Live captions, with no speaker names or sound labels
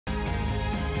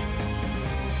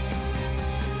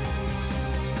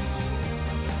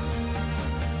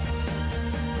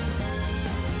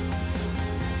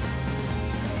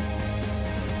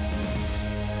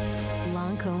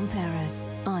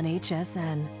on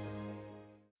HSN.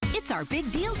 It's our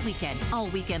big deals weekend, all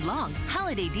weekend long.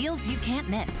 Holiday deals you can't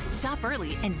miss. Shop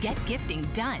early and get gifting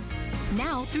done.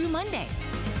 Now through Monday.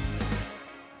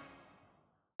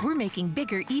 We're making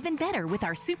bigger even better with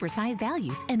our supersize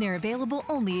values, and they're available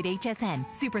only at HSN.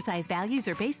 Supersize values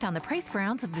are based on the price per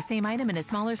ounce of the same item in a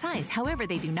smaller size. However,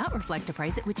 they do not reflect a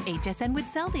price at which HSN would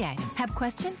sell the item. Have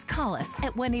questions? Call us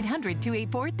at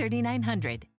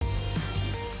 1-800-284-3900.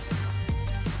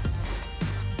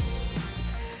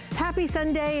 Happy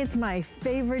Sunday. It's my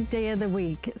favorite day of the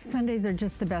week. Sundays are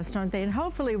just the best, aren't they? And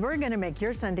hopefully we're going to make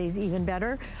your Sundays even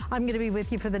better. I'm going to be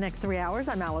with you for the next 3 hours.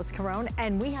 I'm Alice Carone,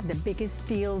 and we have the biggest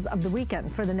deals of the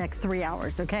weekend for the next 3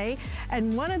 hours, okay?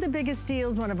 And one of the biggest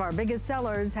deals, one of our biggest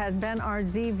sellers, has been our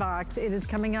Z-Vox. It is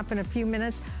coming up in a few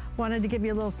minutes. Wanted to give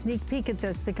you a little sneak peek at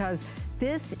this because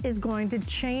this is going to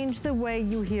change the way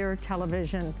you hear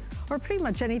television or pretty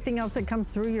much anything else that comes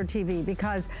through your TV,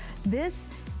 because this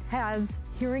has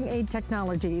hearing aid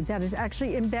technology that is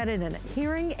actually embedded in it.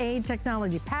 Hearing aid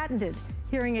technology, patented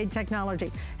hearing aid technology.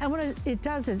 And what it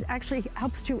does is actually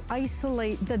helps to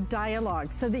isolate the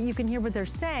dialogue so that you can hear what they're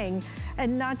saying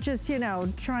and not just, you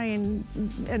know, try and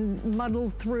muddle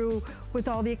through with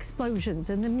all the explosions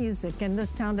and the music and the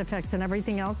sound effects and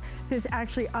everything else. This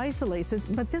actually isolates it,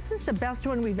 but this is the best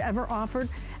one we've ever offered,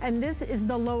 and this is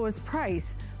the lowest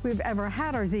price we've ever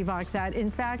had our Z-Vox at.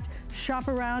 In fact, shop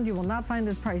around, you will not find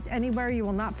this price anywhere. You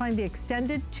will not find the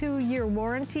extended 2-year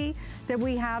warranty that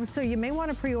we have, so you may want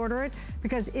to pre-order it,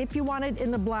 because if you want it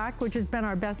in the black, which has been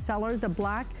our best seller, the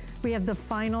black, we have the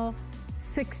final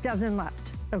 6 dozen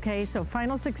left. Okay, so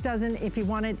final 6 dozen. If you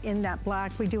want it in that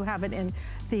black, we do have it in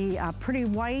the pretty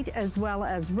white, as well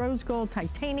as rose gold,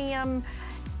 titanium,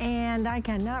 and I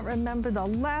cannot remember the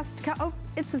last, oh,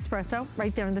 it's espresso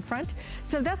right there in the front.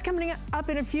 So that's coming up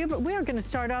in a few, but we are gonna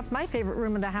start off my favorite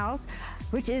room of the house,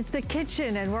 which is the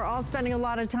kitchen, and we're all spending a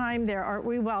lot of time there, aren't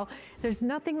we? Well, there's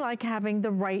nothing like having the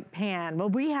right pan. Well,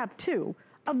 we have 2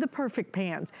 of the perfect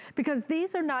pans, because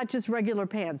these are not just regular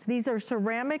pans. These are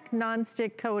ceramic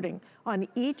nonstick coating on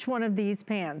each one of these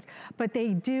pans, but they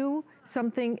do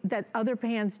something that other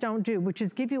pans don't do, which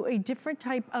is give you a different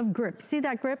type of grip. See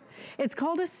that grip? It's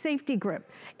called a safety grip.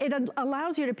 It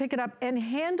allows you to pick it up and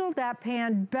handle that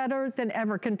pan better than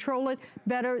ever, control it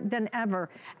better than ever.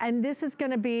 And this is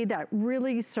gonna be that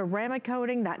really ceramic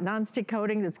coating, that nonstick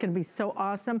coating that's gonna be so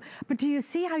awesome. But do you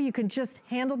see how you can just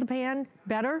handle the pan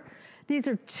better? These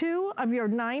are 2 of your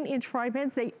 9-inch fry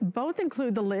pans. They both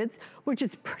include the lids, which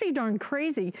is pretty darn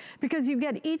crazy because you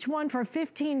get each one for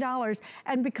 $15.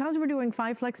 And because we're doing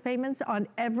 5 flex payments on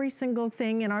every single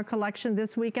thing in our collection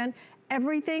this weekend,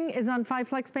 everything is on 5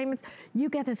 flex payments. You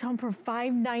get this home for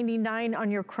 $5.99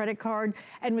 on your credit card,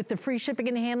 and with the free shipping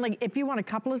and handling. If you want a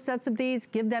couple of sets of these,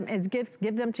 give them as gifts,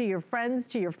 give them to your friends,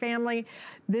 to your family.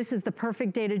 This is the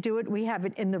perfect day to do it. We have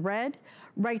it in the red.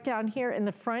 Right down here in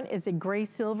the front is a gray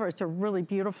silver. It's a really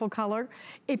beautiful color.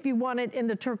 If you want it in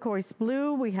the turquoise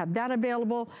blue, we have that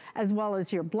available, as well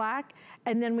as your black.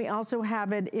 And then we also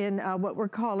have it in what we're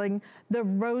calling the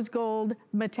rose gold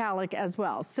metallic as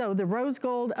well. So the rose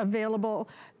gold available,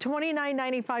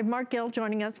 $29.95. Mark Gill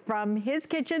joining us from his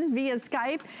kitchen via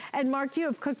Skype. And Mark, you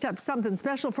have cooked up something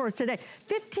special for us today.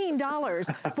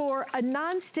 $15 for a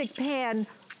nonstick pan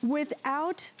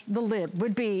without the lid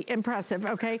would be impressive,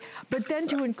 okay? But then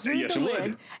to include the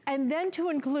lid, and then to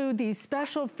include these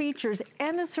special features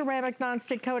and the ceramic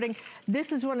nonstick coating,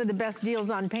 this is one of the best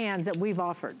deals on pans that we've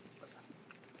offered.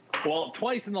 Well,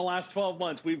 twice in the last 12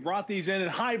 months, we've brought these in. And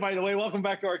hi, by the way, welcome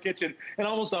back to our kitchen. And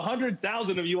almost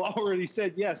 100,000 of you already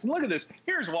said yes. And look at this.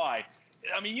 Here's why.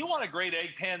 I mean, you want a great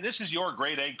egg pan, this is your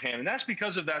great egg pan. And that's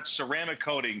because of that ceramic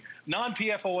coating.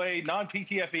 Non-PFOA,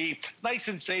 non-PTFE, nice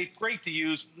and safe, great to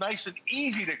use, nice and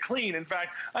easy to clean. In fact,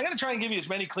 I'm going to try and give you as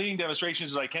many cleaning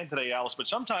demonstrations as I can today, Alice, but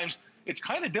sometimes it's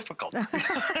kind of difficult.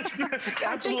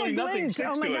 Absolutely nothing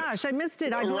sticks to it. Oh my gosh, I missed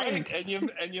it. I blinked. Right,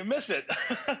 and you miss it.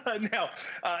 Now,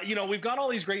 you know, we've got all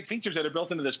these great features that are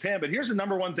built into this pan, but here's the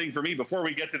 #1 thing for me before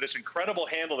we get to this incredible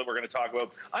handle that we're going to talk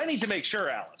about. I need to make sure,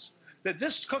 Alice, that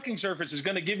this cooking surface is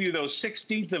going to give you those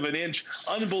 1/16 of an inch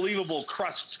unbelievable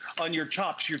crusts on your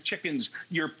chops, your chickens,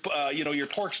 your you know, your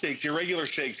pork steaks, your regular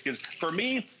steaks. Because for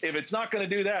me, if it's not going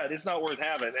to do that, it's not worth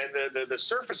having. And the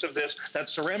surface of this, that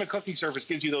ceramic cooking surface,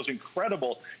 gives you those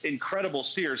incredible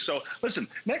sears. So listen,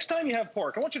 next time you have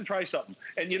pork, I want you to try something.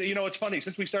 And you know, it's funny,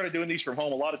 since we started doing these from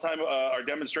home, a lot of time our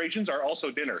demonstrations are also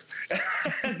dinner.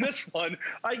 And this one,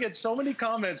 I get so many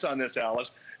comments on this, Alice.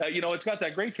 You know, it's got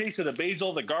that great taste of the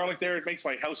basil, the garlic there. there. It makes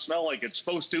my house smell like it's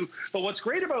supposed to. But what's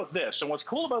great about this and what's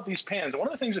cool about these pans, and one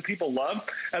of the things that people love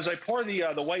as I pour the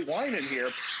white wine in here,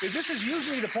 is this is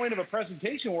usually the point of a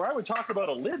presentation where I would talk about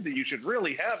a lid that you should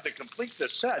really have to complete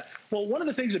this set. Well, one of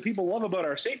the things that people love about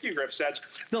our safety grip sets,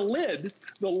 the lid,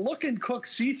 the Look and Cook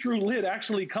see-through lid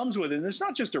actually comes with it. And it's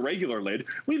not just a regular lid.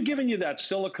 We've given you that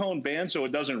silicone band so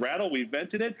it doesn't rattle. We've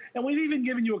vented it, and we've even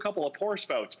given you a couple of pour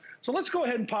spouts. So let's go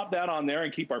ahead and pop that on there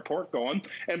and keep our pork going.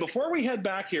 And before we head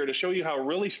back here to show you how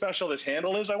really special this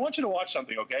handle is, I want you to watch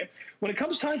something, okay? When it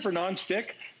comes time for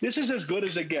non-stick, this is as good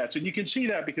as it gets. And you can see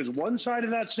that because one side of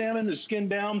that salmon is skin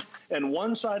down and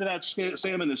one side of that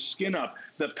salmon is skin up.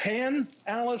 The pan,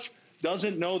 Alice,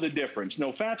 doesn't know the difference.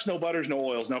 No fats, no butters, no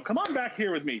oils. Now, come on back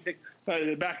here with me.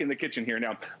 Back in the kitchen here.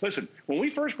 Now, listen, when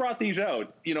we first brought these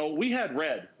out, you know, we had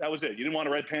red. That was it. You didn't want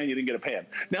a red pan, you didn't get a pan.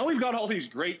 Now we've got all these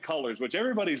great colors, which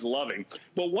everybody's loving.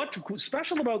 But what's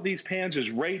special about these pans is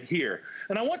right here.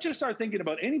 And I want you to start thinking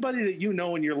about anybody that you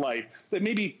know in your life that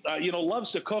maybe, you know,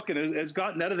 loves to cook and has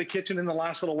gotten out of the kitchen in the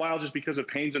last little while just because of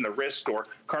pains in the wrist or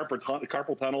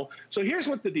carpal tunnel. So here's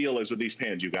what the deal is with these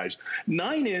pans, you guys.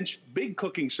 9-inch, big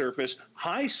cooking surface,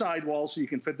 high sidewall so you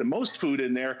can fit the most food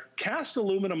in there, cast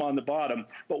aluminum on the bottom.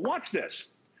 But watch this.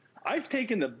 I've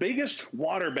taken the biggest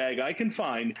water bag I can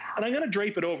find, and I'm going to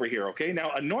drape it over here, okay?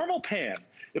 Now, a normal pan,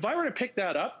 if I were to pick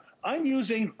that up, I'm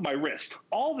using my wrist.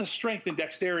 All the strength and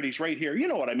dexterity is right here. You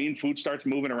know what I mean? Food starts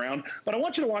moving around. But I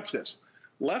want you to watch this.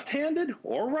 Left-handed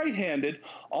or right-handed,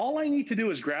 all I need to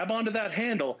do is grab onto that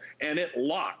handle, and it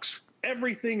locks.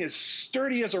 Everything is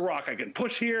sturdy as a rock. I can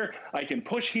push here, I can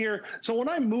push here. So when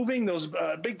I'm moving those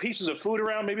big pieces of food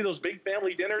around, maybe those big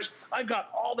family dinners, I've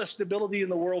got all the stability in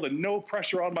the world and no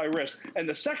pressure on my wrist. And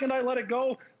the second I let it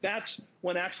go, that's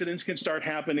when accidents can start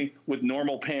happening with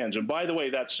normal pans. And by the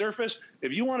way, that surface,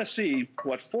 if you want to see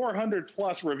what 400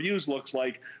 plus reviews looks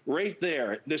like, right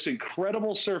there, this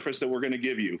incredible surface that we're going to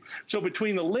give you. So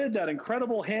between the lid, that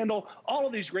incredible handle, all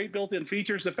of these great built-in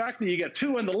features, the fact that you get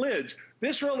two in the lids,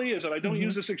 this really is, and I don't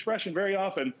use this expression very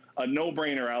often, a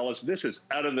no-brainer, Alice. This is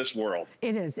out of this world.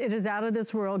 It is. It is out of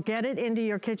this world. Get it into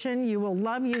your kitchen. You will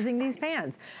love using these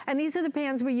pans. And these are the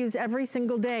pans we use every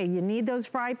single day. You need those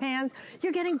fry pans.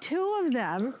 You're getting two of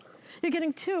them. You're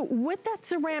getting two with that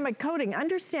ceramic coating.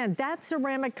 Understand that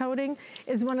ceramic coating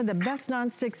is one of the best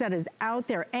nonsticks that is out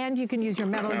there. And you can use your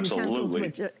metal utensils,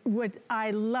 which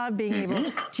I love being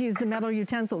able to use the metal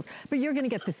utensils. But you're gonna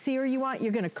get the sear you want.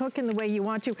 You're gonna cook in the way you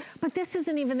want to. But this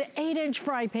isn't even the 8-inch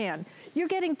fry pan. You're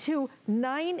getting two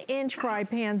 9-inch fry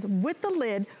pans with the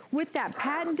lid, with that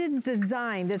patented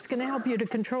design that's gonna help you to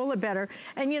control it better.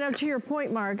 And you know, to your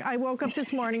point, Mark, I woke up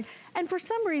this morning and for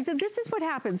some reason, this is what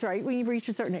happens, right? When you reach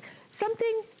a certain age.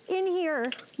 Something in here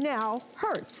now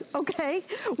hurts, okay?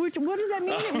 What does that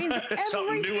mean? It means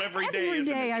every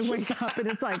day I wake up and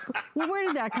it's like, well, where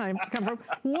did that come from?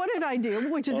 What did I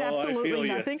do? Which is absolutely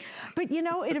nothing. But you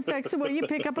know, it affects the way you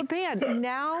pick up a pan.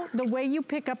 Now, the way you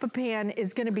pick up a pan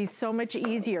is gonna be so much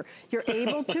easier. You're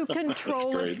able to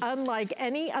control it unlike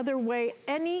any other way,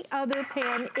 any other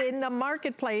pan in the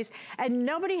marketplace. And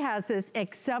nobody has this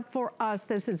except for us.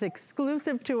 This is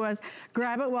exclusive to us.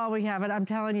 Grab it while we have it. I'm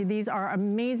telling you, these are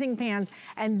amazing pans.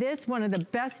 And this, one of the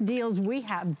best deals we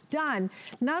have done.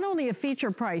 Not only a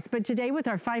feature price, but today with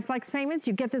our 5 flex payments,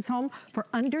 you get this home for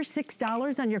under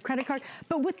 $6 on your credit card,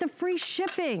 but with the free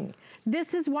shipping.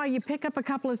 This is why you pick up a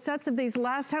couple of sets of these.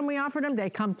 Last time we offered them, they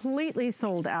completely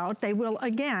sold out. They will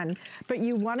again, but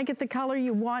you want to get the color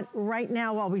you want right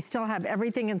now while we still have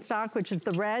everything in stock, which is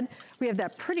the red. We have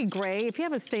that pretty gray. If you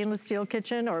have a stainless steel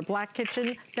kitchen or a black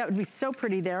kitchen, that would be so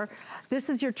pretty there. This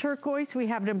is your turquoise. We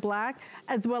have it in black,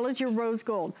 as well as your rose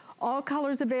gold. All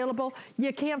colors available.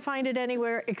 You can't find it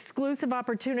anywhere. Exclusive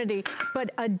opportunity,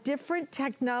 but a different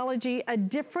technology, a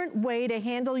different way to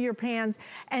handle your pans,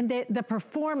 and the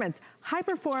performance, high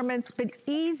performance, but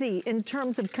easy in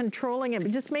terms of controlling it.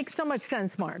 It just makes so much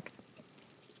sense, Mark.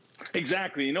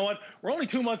 Exactly. You know what? We're only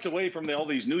 2 months away from all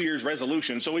these New Year's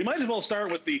resolutions, so we might as well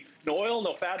start with the no oil,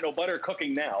 no fat, no butter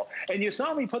cooking now. And you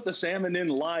saw me put the salmon in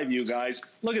live, you guys.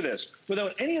 Look at this.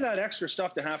 Without any of that extra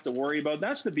stuff to have to worry about,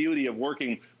 that's the beauty of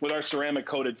working with our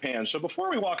ceramic-coated pans. So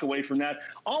before we walk away from that,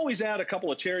 always add a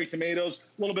couple of cherry tomatoes,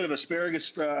 a little bit of asparagus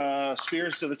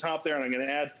spears to the top there, and I'm going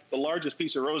to add the largest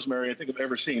piece of rosemary I think I've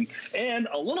ever seen, and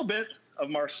a little bit of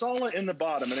marsala in the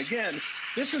bottom. And again,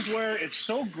 this is where it's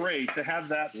so great to have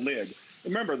that lid.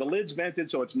 Remember, the lid's vented,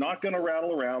 so it's not going to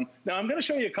rattle around. Now, I'm going to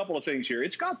show you a couple of things here.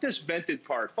 It's got this vented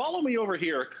part. Follow me over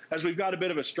here as we've got a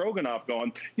bit of a stroganoff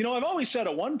going. You know, I've always said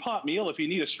a one-pot meal, if you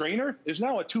need a strainer, is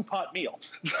now a two-pot meal.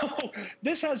 So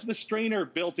this has the strainer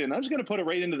built in. I'm just going to put it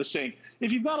right into the sink.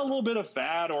 If you've got a little bit of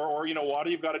fat or you know, water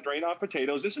you've got to drain off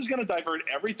potatoes, this is going to divert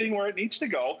everything where it needs to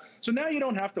go. So now you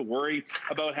don't have to worry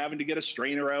about having to get a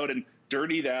strainer out and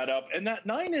dirty that up. And that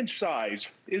 9-inch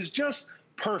size is just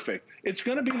perfect. It's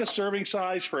going to be the serving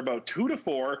size for about 2 to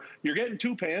 4. You're getting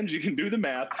 2 pans. You can do the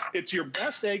math. It's your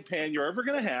best egg pan you're ever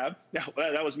going to have. Now,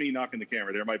 that was me knocking the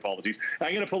camera there. My apologies.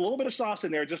 I'm going to put a little bit of sauce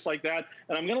in there just like that,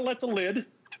 and I'm going to let the lid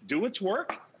do its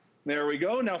work. There we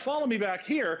go. Now follow me back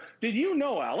here. Did you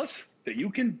know, Alice, that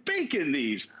you can bake in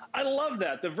these? I love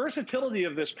that. The versatility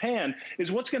of this pan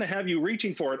is what's going to have you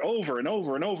reaching for it over and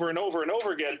over and over and over and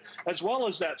over again, as well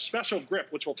as that special grip,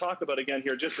 which we'll talk about again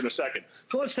here just in a second.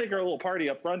 So let's take our little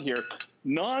party up front here.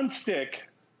 Non-stick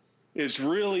is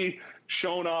really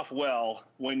shown off well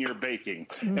when you're baking.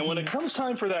 Mm-hmm. And when it comes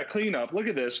time for that cleanup, look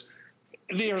at this.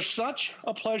 They are such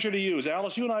a pleasure to use.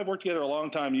 Alice, you and I have worked together a long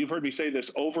time. You've heard me say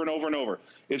this over and over and over.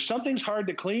 If something's hard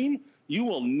to clean, you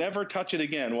will never touch it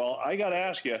again. Well, I got to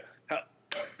ask you,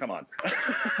 come on.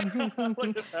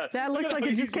 Look at that. That looks like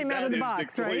it just came out of the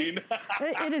box, right?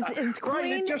 It's clean.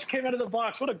 Right, it just came out of the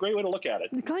box. What a great way to look at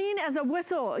it. Clean as a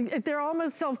whistle. They're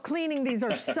almost self-cleaning. These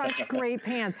are such great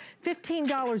pans.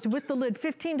 $15 with the lid,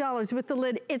 $15 with the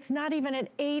lid. It's not even an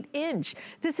 8-inch.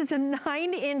 This is a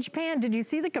 9-inch pan. Did you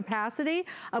see the capacity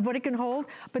of what it can hold?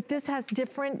 But this has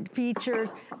different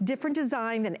features, different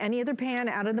design than any other pan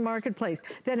out of the marketplace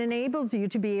that enables you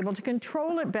to be able to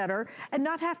control it better and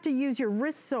not have to use your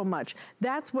wrist so much.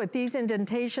 That's what these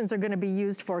indentations are going to be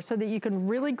used for, so that you can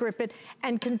really grip it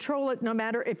and control it no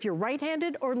matter if you're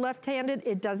right-handed or left-handed.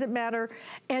 It doesn't matter.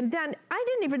 And then I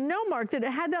didn't even know, Mark, that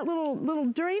it had that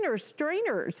little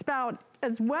strainer spout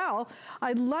as well.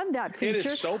 I love that feature. It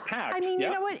is so packed. I mean,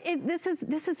 you know what? This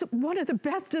is one of the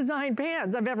best designed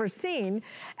pans I've ever seen.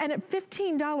 And at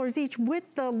 $15 each with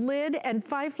the lid and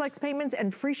 5 flex payments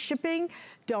and free shipping,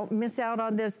 don't miss out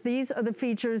on this. These are the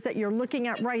features that you're looking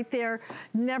at right there.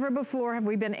 Never before have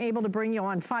we been able to bring you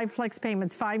on 5 flex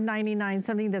payments, $5.99,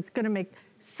 something that's going to make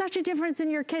such a difference in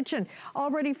your kitchen.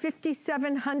 Already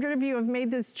 5,700 of you have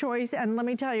made this choice, and let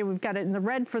me tell you, we've got it in the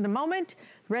red for the moment.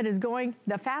 Red is going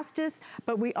the fastest,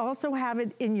 but we also have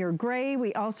it in your gray.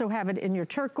 We also have it in your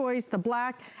turquoise, the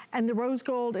black, and the rose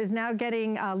gold is now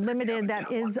getting limited.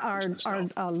 That is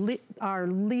our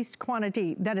least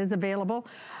quantity that is available.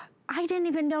 I didn't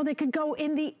even know they could go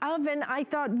in the oven. I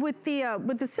thought with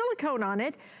the silicone on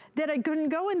it that it couldn't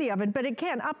go in the oven, but it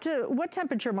can. Up to what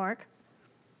temperature, Mark?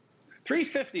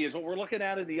 350 is what we're looking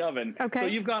at in the oven. Okay. So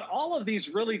you've got all of these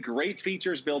really great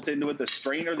features built into it, the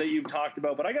strainer that you've talked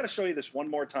about, but I got to show you this one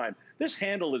more time. This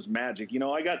handle is magic. You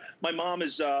know, my mom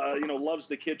is, you know, loves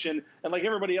the kitchen, and like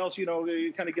everybody else, you know,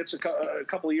 it kind of gets a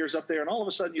couple of years up there, and all of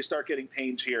a sudden you start getting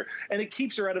pains here, and it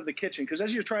keeps her out of the kitchen, because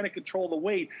as you're trying to control the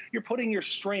weight, you're putting your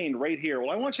strain right here. Well,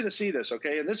 I want you to see this,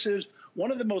 okay? And this is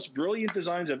one of the most brilliant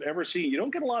designs I've ever seen. You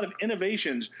don't get a lot of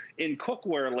innovations in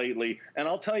cookware lately, and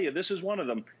I'll tell you, this is one of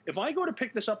them. If I go to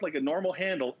pick this up like a normal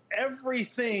handle,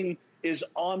 everything is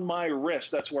on my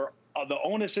wrist. That's where the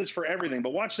onus is for everything.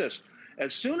 But watch this.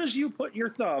 As soon as you put your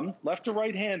thumb, left to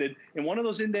right-handed, in one of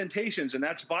those indentations, and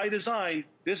that's by design,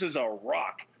 this is a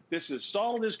rock. This is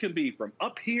solid as can be, from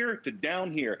up here to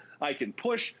down here. I can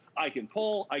push, I can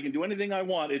pull, I can do anything I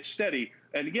want. It's steady.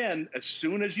 And again, as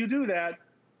soon as you do that,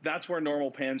 that's where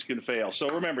normal pans can fail. So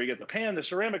remember, you get the pan, the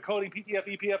ceramic coating,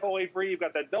 PTFE, PFOA free. You've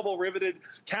got that double riveted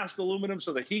cast aluminum,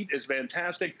 so the heat is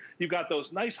fantastic. You've got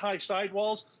those nice high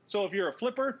sidewalls. So if you're a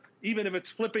flipper, even if it's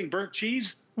flipping burnt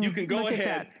cheese, you can go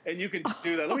ahead and you can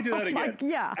do that. Let me do that again.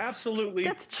 Yeah. Absolutely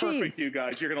that's perfect, cheese. you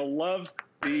guys. You're going to love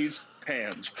these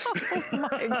pans. Oh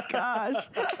my gosh.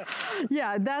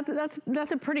 Yeah,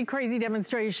 that's a pretty crazy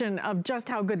demonstration of just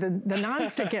how good the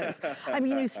nonstick is. I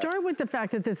mean, you start with the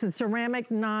fact that this is ceramic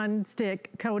nonstick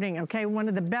coating, okay? One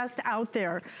of the best out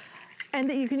there. And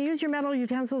that you can use your metal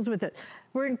utensils with it.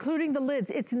 We're including the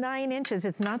lids. It's 9 inches.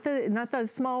 It's not the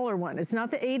smaller one. It's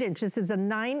not the 8-inch. This is a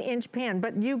 9-inch pan,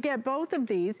 but you get both of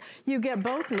these. You get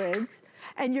both lids,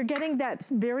 and you're getting that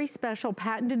very special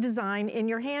patented design in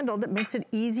your handle that makes it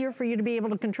easier for you to be able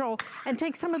to control and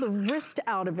take some of the wrist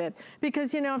out of it.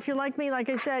 Because, you know, if you're like me, like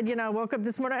I said, you know, I woke up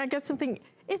this morning, I got something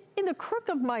in the crook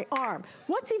of my arm.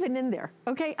 What's even in there?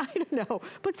 Okay, I don't know,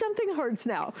 but something hurts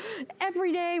now.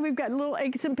 Every day we've got little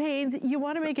aches and pains. You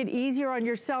want to make it easier on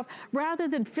yourself. Rather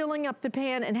than filling up the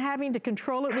pan and having to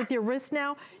control it with your wrist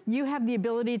now, you have the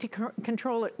ability to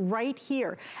control it right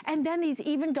here. And then these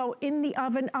even go in the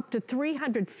oven up to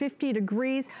 350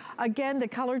 degrees. Again, the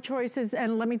color choices,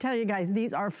 and let me tell you guys,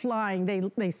 these are flying.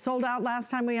 They sold out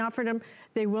last time we offered them.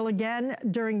 They will again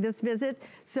during this visit.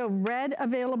 So red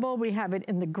available. We have it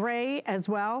in the gray as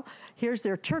well. Here's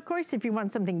their turquoise if you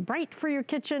want something bright for your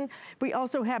kitchen. We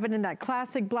also have it in that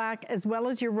classic black as well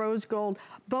as your rose gold.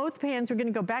 Both pans, we're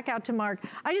gonna go back out to Mark.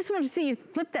 I just want to see you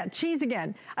flip that cheese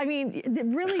again. I mean, it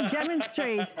really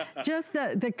demonstrates just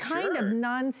the kind of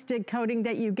non-stick coating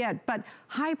that you get, but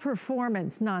high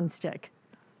performance non-stick.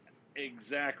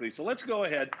 Exactly. So let's go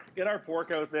ahead, get our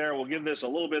pork out there. We'll give this a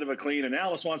little bit of a clean. And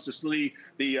Alice wants to see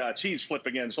the cheese flip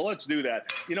again. So let's do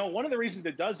that. You know, one of the reasons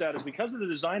it does that is because of the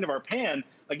design of our pan.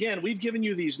 Again, we've given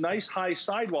you these nice high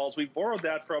sidewalls. We borrowed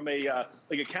that from a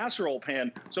like a casserole pan.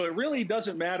 So it really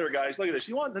doesn't matter, guys. Look at this.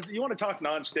 You want to talk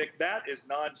nonstick? That is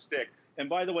nonstick. And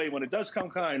by the way, when it does come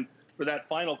time for that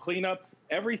final cleanup,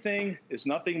 everything is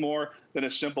nothing more than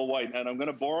a simple white. And I'm going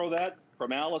to borrow that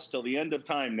from Alice till the end of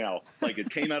time now, like it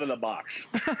came out of the box.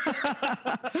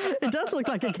 It does look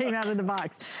like it came out of the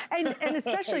box. And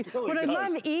especially, really what I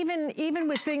love, even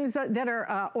with things that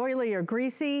are oily or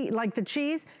greasy, like the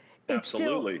cheese, it's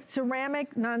still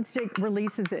ceramic nonstick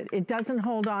releases it. It doesn't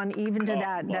hold on even to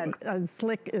that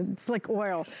slick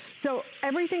oil. So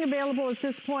everything available at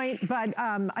this point, but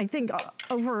I think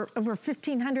over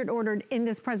 1,500 ordered in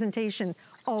this presentation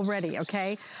already,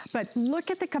 okay? But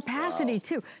look at the capacity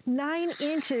too. 9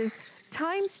 inches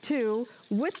times 2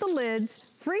 with the lids,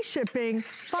 free shipping,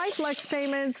 5 flex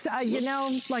payments, you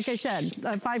know, like I said,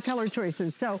 5 color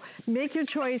choices. So make your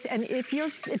choice. And if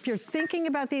you're thinking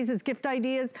about these as gift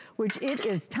ideas, which it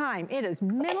is time, it is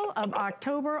middle of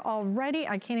October already.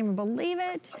 I can't even believe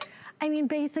it. I mean,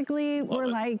 basically we're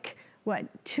like, what,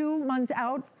 2 months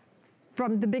out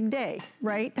from the big day,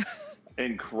 right?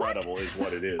 Incredible is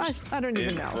what it is. I don't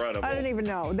even know. I don't even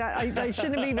know. That I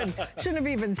shouldn't have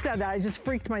even said that. I just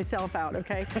freaked myself out,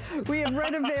 okay? We have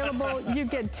red available. You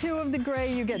get 2 of the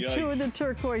gray, you get 2 of the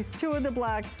turquoise, 2 of the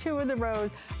black, 2 of the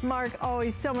rose. Mark,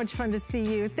 always so much fun to see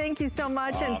you. Thank you so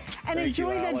much. And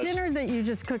enjoy that dinner that you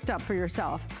just cooked up for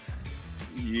yourself.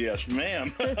 Yes,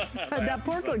 ma'am. That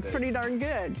pork looks pretty darn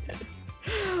good.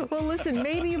 Well, listen,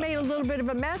 maybe you made a little bit of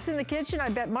a mess in the kitchen. I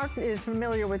bet Mark is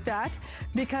familiar with that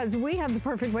because we have the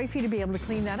perfect way for you to be able to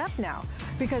clean that up now.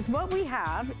 Because what we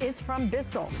have is from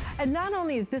Bissell. And not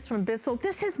only is this from Bissell,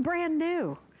 this is brand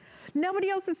new. Nobody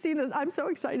else has seen this. I'm so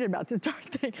excited about this darn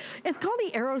thing. It's called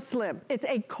the Aero Slim. It's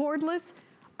a cordless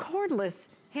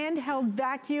handheld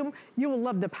vacuum. You will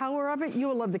love the power of it. You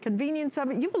will love the convenience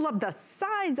of it. You will love the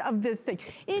size of this thing.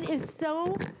 It is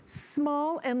so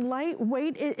small and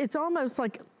lightweight. It's almost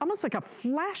like a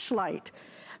flashlight.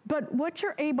 But what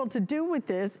you're able to do with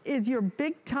this is your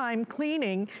big time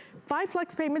cleaning. 5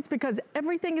 flex payments because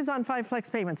everything is on 5 flex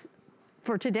payments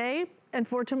for today and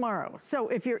for tomorrow. So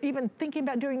if you're even thinking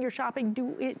about doing your shopping,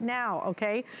 do it now,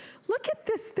 okay? Look at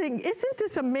this thing. Isn't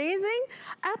this amazing?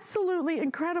 Absolutely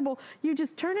incredible. You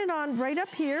just turn it on right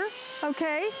up here,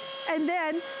 okay? And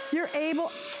then you're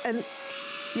able, and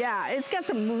yeah, it's got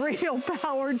some real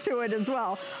power to it as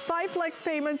well. 5 flex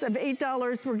payments of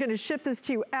 $8. We're gonna ship this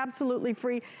to you absolutely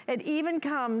free. It even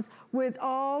comes with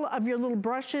all of your little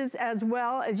brushes as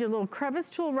well as your little crevice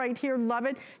tool right here. Love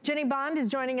it. Jenny Bond is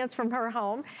joining us from her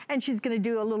home and she's gonna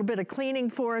do a little bit of cleaning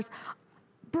for us.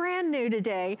 Brand new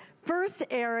today, first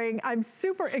airing. I'm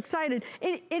super excited.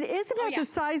 It is about the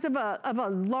size of a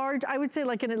large, I would say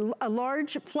like a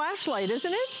large flashlight,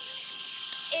 isn't it?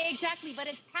 Exactly, but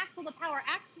it's packed full of power.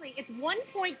 Actually, it's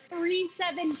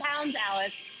 1.37 pounds,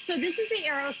 Alice. So this is the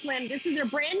Aero Slim. This is their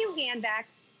brand new hand vac.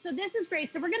 So this is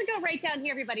great. So we're going to go right down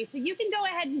here, everybody. So you can go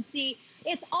ahead and see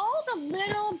it's all the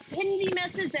little pingy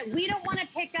messes that we don't want to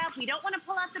pick up. We don't want to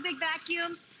pull out the big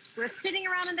vacuum. We're sitting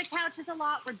around on the couches a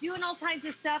lot. We're doing all kinds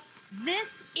of stuff. This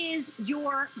is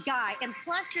your guy. And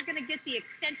plus, you're going to get the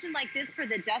extension like this for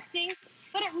the dusting.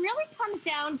 But it really comes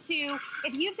down to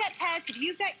if you've got pets, if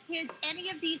you've got kids, any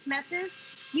of these messes,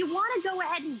 you want to go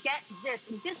ahead and get this.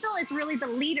 And Bissell is really the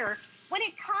leader when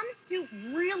it comes to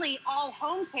really all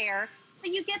home care. So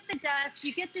you get the dust,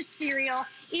 you get the cereal,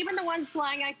 even the ones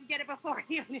flying, I can get it before it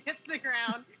even hits the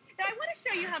ground. Now I want to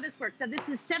show you how this works. So this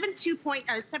is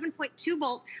 7.2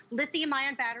 volt lithium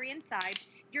ion battery inside.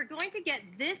 you're going to get,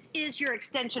 this is your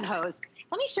extension hose.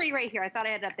 Let me show you right here. I thought I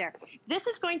had it up there. This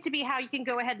is going to be how you can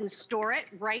go ahead and store it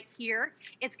right here.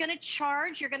 It's going to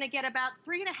charge. You're going to get about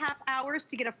 3.5 hours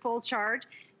to get a full charge.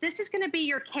 This is going to be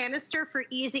your canister for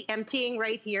easy emptying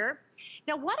right here.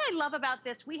 Now, what I love about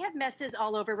this, we have messes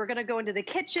all over. We're going to go into the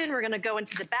kitchen. We're going to go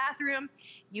into the bathroom.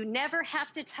 You never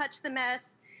have to touch the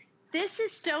mess. This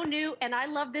is so new, and I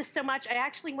love this so much. I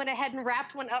actually went ahead and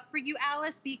wrapped one up for you,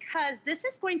 Alice, because this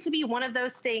is going to be one of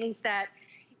those things that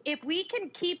if we can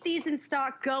keep these in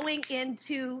stock going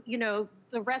into, you know,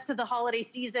 the rest of the holiday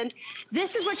season,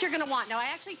 this is what you're going to want. Now, I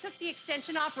actually took the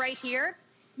extension off right here.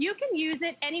 You can use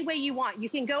it any way you want. You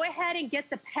can go ahead and get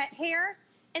the pet hair,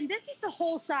 and this is the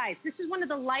whole size. This is one of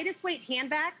the lightest weight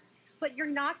handbags, but you're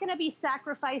not going to be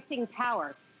sacrificing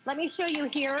power. Let me show you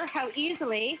here how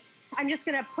easily. I'm just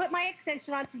going to put my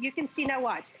extension on so you can see. Now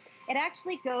watch. It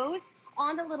actually goes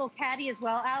on the little caddy as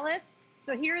well, Alice.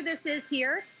 So here this is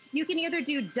here. You can either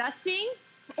do dusting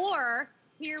or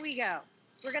here we go.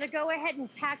 We're going to go ahead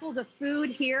and tackle the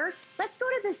food here. Let's go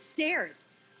to the stairs.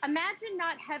 Imagine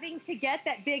not having to get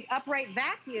that big upright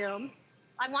vacuum.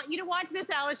 I want you to watch this,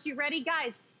 Alice. You ready?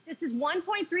 Guys, this is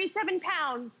 1.37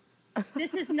 pounds.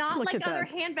 This is not like other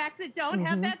handbags that don't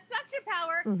have that suction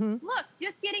power. Look,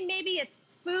 just getting maybe it's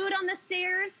food on the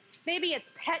stairs, maybe it's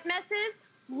pet messes.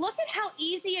 Look at how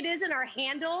easy it is in our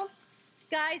handle.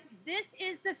 Guys, this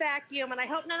is the vacuum, and I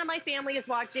hope none of my family is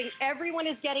watching. Everyone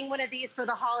is getting one of these for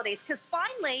the holidays, because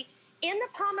finally, in the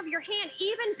palm of your hand,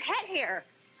 even pet hair.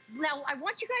 Now, I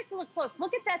want you guys to look close.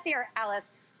 Look at that there, Alice.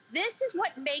 This is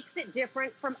what makes it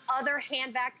different from other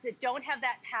handbags that don't have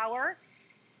that power.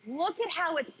 Look at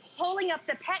how it's pulling up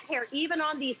the pet hair, even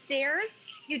on these stairs.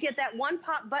 You get that one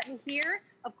pop button here.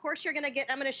 Of course, you're gonna get,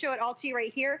 I'm gonna show it all to you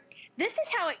right here. This is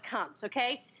how it comes,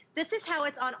 okay? This is how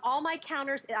it's on all my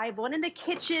counters. I have one in the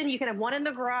kitchen. You can have one in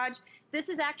the garage. This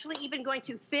is actually even going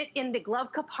to fit in the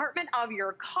glove compartment of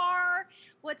your car.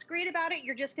 What's great about it,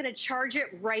 you're just gonna charge it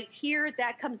right here.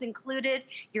 That comes included.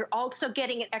 You're also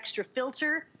getting an extra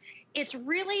filter. It's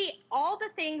really all the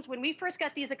things. When we first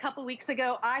got these a couple weeks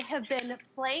ago, I have been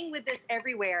playing with this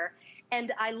everywhere,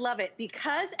 and I love it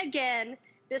because, again,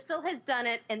 Bissell has done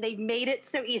it, and they've made it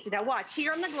so easy. Now watch,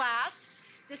 here on the glass,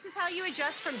 this is how you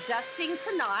adjust from dusting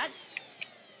to not.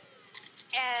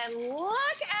 And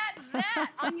look at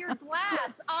that on your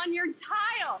glass, on your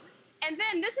tile. And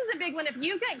then this is a big one. If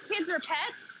you've got kids or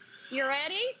pets, you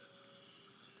ready?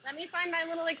 Let me find my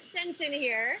little extension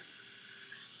here.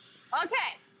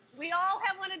 Okay, we all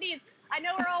have one of these. I know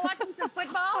we're all watching some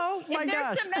football. Oh my gosh. If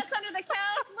there's some mess under the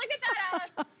couch, look at that,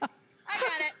 Alice. I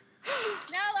got it.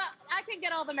 Now I can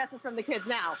get all the messes from the kids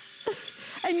now.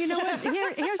 And you know what?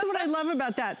 Here's what I love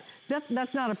about that.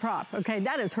 That's not a prop, okay?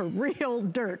 That is her real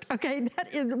dirt, okay?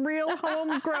 That is real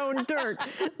homegrown dirt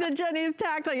that Jenny is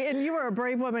tackling. And you are a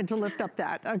brave woman to lift up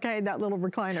that, okay? That little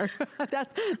recliner.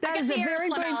 that is a very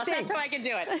brave thing. That's how I can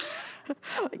do it.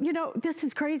 You know, this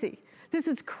is crazy. This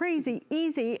is crazy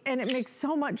easy, and it makes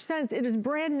so much sense. It is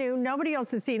brand new. Nobody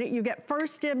else has seen it. You get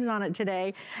first dibs on it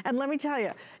today. And let me tell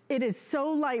you, it is so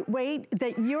lightweight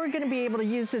that you're going to be able to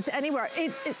use this anywhere.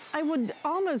 I would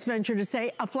almost venture to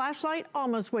say a flashlight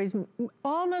almost weighs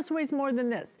more than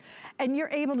this. And you're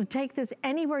able to take this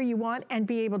anywhere you want and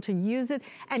be able to use it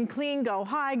and clean, go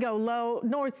high, go low,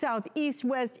 north, south, east,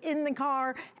 west, in the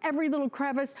car, every little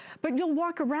crevice. But you'll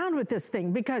walk around with this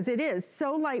thing because it is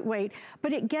so lightweight,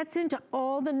 but it gets into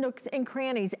all the nooks and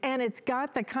crannies, and it's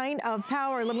got the kind of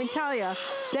power, let me tell you,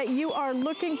 that you are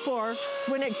looking for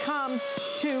when it comes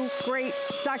to great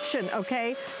suction,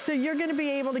 okay? So you're gonna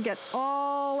be able to get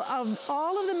all of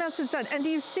the messes done. And do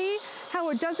you see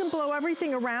how it doesn't blow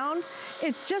everything around?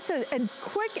 It's just a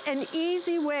quick and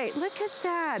easy way. Look at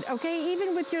that, okay?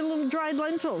 Even with your little dried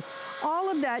lentils, all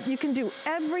of that, you can do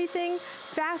everything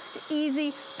fast,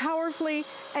 easy, powerfully,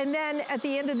 and then at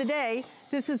the end of the day,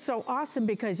 this is so awesome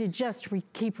because you just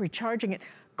keep recharging it.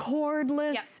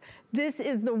 Cordless. Yep. This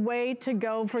is the way to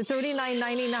go for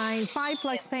 $39.99, 5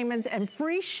 flex payments, and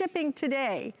free shipping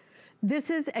today. This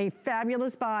is a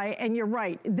fabulous buy, and you're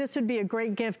right. This would be a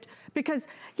great gift because,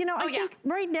 you know, I think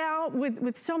right now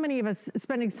with so many of us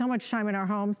spending so much time in our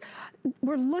homes,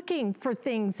 we're looking for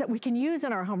things that we can use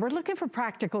in our home. We're looking for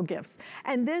practical gifts,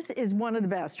 and this is one of the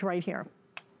best right here.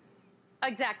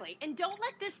 Exactly. And don't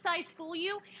let this size fool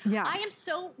you. Yeah.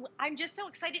 I'm just so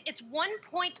excited. It's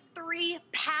 1.3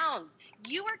 pounds.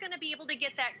 You are going to be able to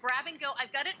get that grab and go.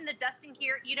 I've got it in the dusting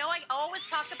here. You know, I always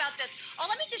talk about this. Oh,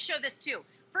 let me just show this too.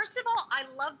 First of all,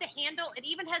 I love the handle. It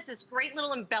even has this great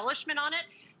little embellishment on it.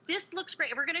 This looks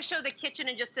great. We're going to show the kitchen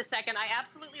in just a second. I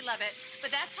absolutely love it.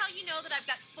 But that's how you know that I've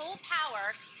got full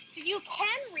power. So you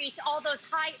can reach all those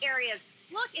high areas.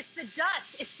 Look, it's the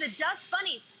dust. It's the dust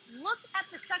bunnies. Look at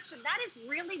the suction. That is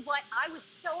really what I was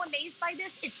so amazed by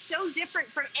this. It's so different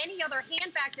from any other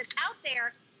hand vac that's out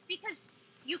there because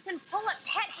you can pull up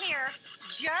pet hair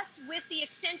just with the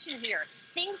extension here.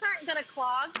 Things aren't gonna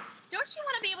clog. Don't you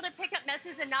wanna be able to pick up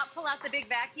messes and not pull out the big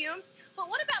vacuum? But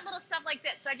what about little stuff like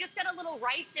this? So I just got a little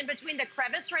rice in between the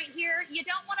crevice right here. You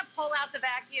don't wanna pull out the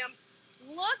vacuum.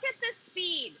 Look at the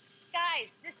speed.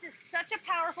 Guys, this is such a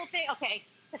powerful thing. Okay,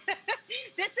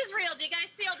 this is real. Do you guys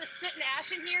see all the soot and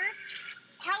ash in here?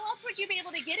 How else would you be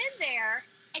able to get in there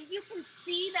and you can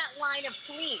see that line of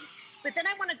clean? But then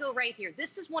I want to go right here.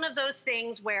 This is one of those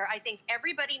things where I think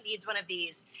everybody needs one of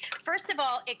these. First of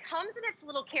all, it comes in its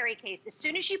little carry case. As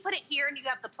soon as you put it here and you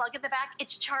have the plug at the back,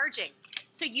 it's charging.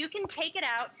 So you can take it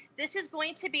out. This is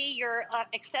going to be your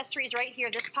accessories right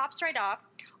here. This pops right off.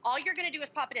 All you're going to do is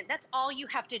pop it in. That's all you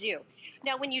have to do.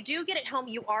 Now, when you do get it home,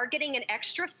 you are getting an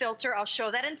extra filter. I'll show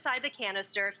that inside the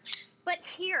canister. But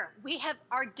here, we have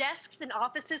our desks and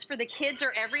offices for the kids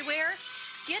are everywhere.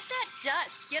 Get that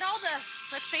dust. Get all the,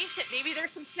 let's face it, maybe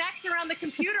there's some snacks around the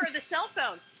computer or the cell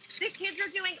phone. The kids are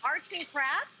doing arts and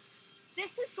crafts.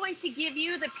 This is going to give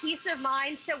you the peace of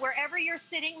mind. So wherever you're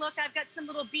sitting, look, I've got some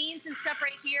little beans and stuff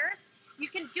right here. You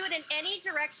can do it in any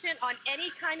direction on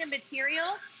any kind of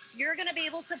material. You're going to be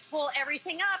able to pull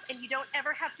everything up and you don't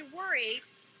ever have to worry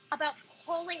about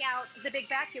pulling out the big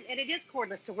vacuum. And it is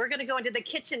cordless. So we're going to go into the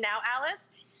kitchen now, Alice,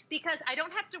 because I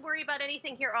don't have to worry about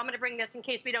anything here. I'm going to bring this in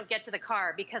case we don't get to the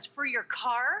car, because for your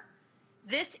car,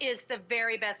 this is the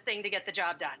very best thing to get the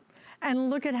job done.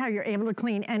 And look at how you're able to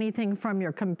clean anything from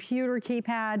your computer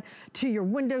keypad to your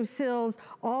windowsills,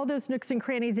 all those nooks and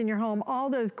crannies in your home, all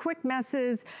those quick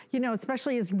messes, you know,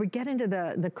 especially as we get into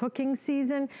the cooking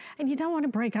season. And you don't want to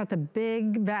break out the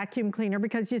big vacuum cleaner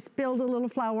because you spilled a little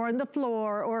flour on the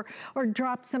floor or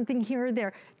dropped something here or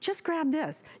there. Just grab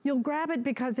this. You'll grab it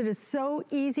because it is so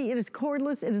easy. It is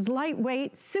cordless. It is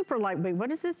lightweight, super lightweight.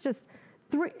 What is this? Just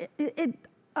three,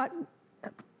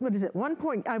 what is it?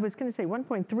 I was going to say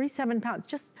 1.37 pounds,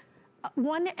 just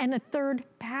 1 1/3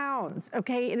 pounds,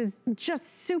 okay? It is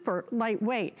just super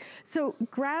lightweight. So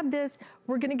grab this.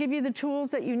 We're going to give you the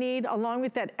tools that you need along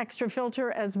with that extra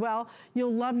filter as well.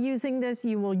 You'll love using this.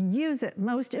 You will use it.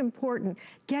 Most important,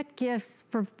 get gifts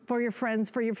for your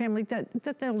friends, for your family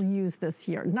that they'll use this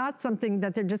year. Not something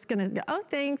that they're just going to go, oh,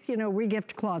 thanks, you know,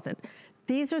 re-gift closet.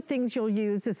 These are things you'll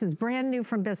use. This is brand new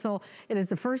from Bissell. It is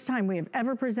the first time we have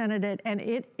ever presented it, and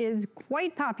it is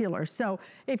quite popular. So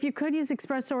if you could use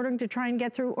express ordering to try and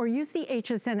get through, or use the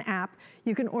HSN app,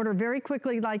 you can order very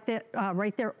quickly like that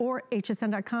right there, or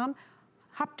hsn.com.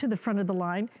 Hop to the front of the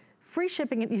line. Free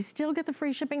shipping, and you still get the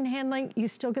free shipping and handling. You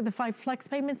still get the 5 flex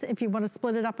payments if you want to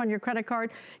split it up on your credit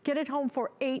card. Get it home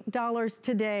for $8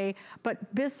 today.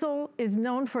 But Bissell is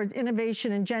known for its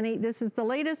innovation, and Jenny, this is the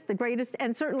latest, the greatest,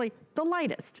 and certainly the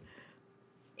lightest.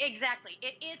 Exactly,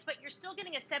 it is, but you're still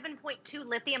getting a 7.2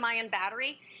 lithium-ion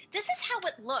battery. This is how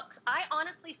it looks. I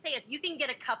honestly say if you can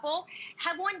get a couple,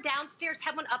 have one downstairs,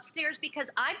 have one upstairs, because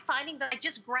I'm finding that I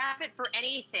just grab it for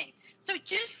anything. So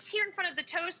just here in front of the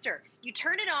toaster, you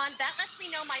turn it on, that lets me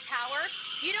know my power.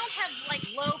 You don't have like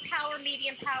low power,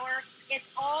 medium power. It's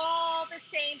all the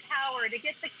same power to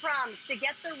get the crumbs, to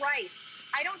get the rice.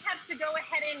 I don't have to go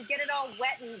ahead and get it all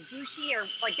wet and gushy or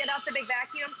like get out the big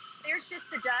vacuum. There's just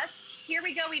the dust. Here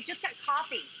we go, we've just got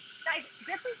coffee. Guys,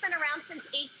 this has been around since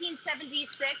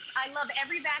 1876. I love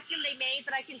every vacuum they made,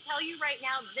 but I can tell you right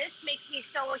now, this makes me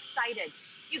so excited.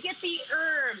 You get the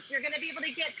herbs. You're going to be able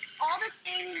to get all the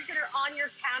things that are on your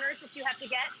counters that you have to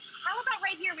get. How about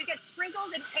right here? We've got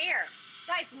sprinkles and pear.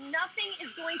 Guys, nothing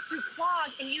is going to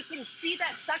clog, and you can see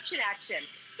that suction action.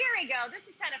 Here we go. This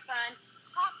is kind of fun.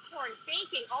 Popcorn,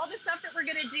 baking, all the stuff that we're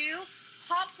going to do.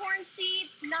 Popcorn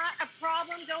seeds, not a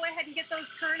problem. Go ahead and get those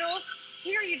kernels.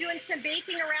 Here, you're doing some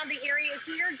baking around the area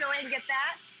here. Go ahead and get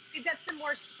that. We've got some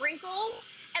more sprinkles.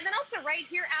 And then also right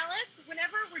here, Alice,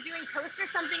 whenever we're doing toast or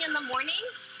something in the morning,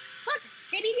 look,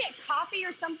 maybe you get coffee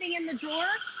or something in the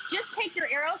drawer. Just take your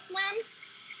AeroSlim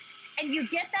and you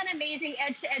get that amazing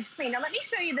edge-to-edge clean. Now, let me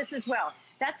show you this as well.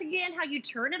 That's, again, how you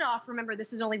turn it off. Remember,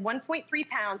 this is only 1.3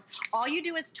 pounds. All you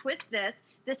do is twist this.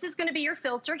 This is going to be your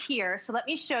filter here. So let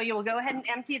me show you. We'll go ahead and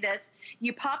empty this.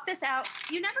 You pop this out.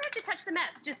 You never have to touch the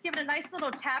mess. Just give it a nice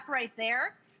little tap right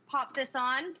there. Pop this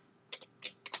on.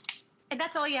 And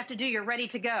that's all you have to do. You're ready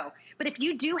to go. But if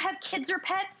you do have kids or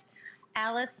pets,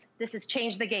 Alice, this has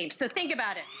changed the game. So think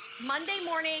about it. Monday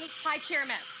morning, high chair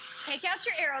mess. Take out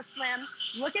your AeroSlim.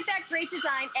 Look at that great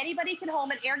design. Anybody can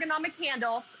hold an ergonomic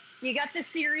handle. You got the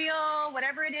cereal,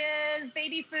 whatever it is,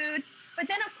 baby food. But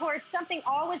then, of course, something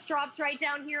always drops right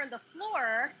down here on the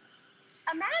floor.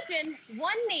 imagine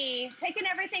one knee picking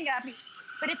everything up.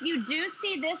 But if you do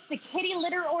see this, the kitty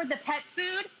litter or the pet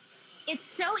food, it's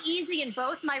so easy in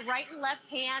both my right and left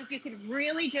hand. You can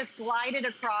really just glide it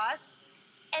across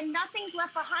and nothing's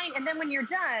left behind. And then when you're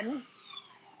done,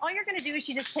 all you're gonna do is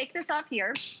you just take this off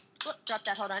here. Whoop, drop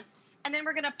that, hold on. And then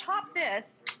we're gonna pop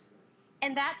this,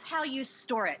 and that's how you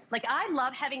store it. Like, I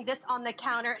love having this on the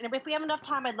counter, and if we have enough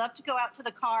time, I'd love to go out to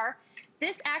the car.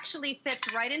 This actually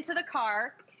fits right into the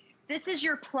car. This is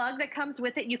your plug that comes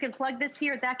with it. You can plug this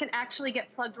here. That can actually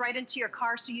get plugged right into your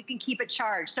car so you can keep it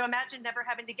charged. So imagine never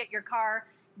having to get your car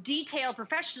detailed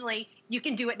professionally. You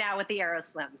can do it now with the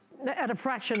AeroSlim. At a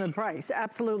fraction of the price,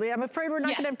 absolutely. I'm afraid we're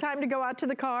not gonna have time to go out to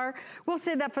the car. We'll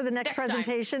save that for the next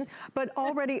presentation, but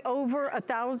already over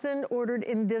 1,000 ordered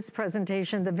in this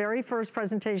presentation, the very first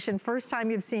presentation, first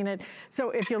time you've seen it. So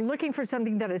if you're looking for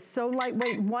something that is so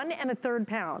lightweight, 1 1/3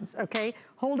 pounds, okay?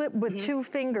 Hold it with 2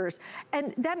 fingers.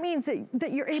 And that means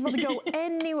that you're able to go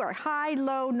anywhere, high,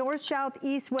 low, north, south,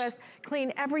 east, west,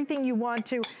 clean everything you want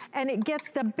to. And it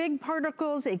gets the big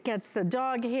particles, it gets the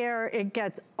dog hair, it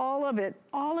gets all of it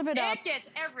up. It gets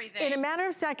everything. In a matter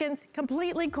of seconds,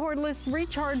 completely cordless,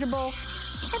 rechargeable.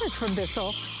 And it's from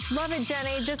Bissell. Love it,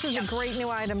 Jenny. This is a great new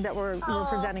item that we're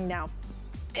presenting now.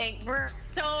 We're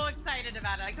so excited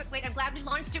about it. I couldn't wait. I'm glad we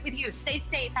launched it with you. Stay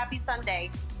safe. Happy Sunday.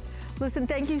 Listen,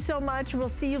 thank you so much. We'll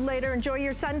see you later. Enjoy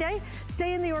your Sunday.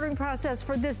 Stay in the ordering process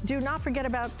for this. Do not forget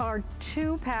about our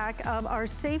 2-pack of our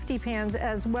safety pans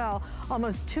as well.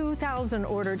 Almost 2,000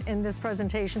 ordered in this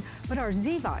presentation. But our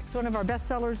Z-Vox, one of our best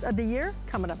sellers of the year,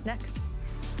 coming up next.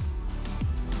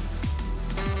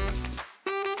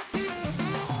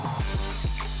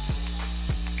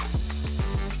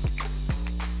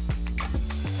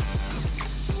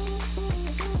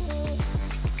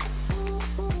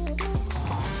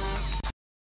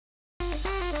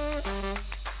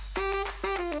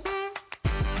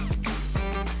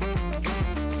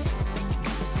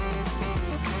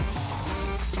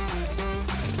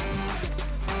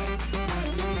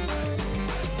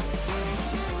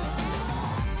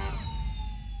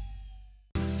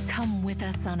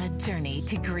 On a journey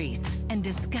to Greece and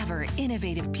discover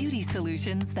innovative beauty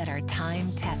solutions that are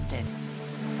time-tested.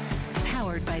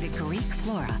 Powered by the Greek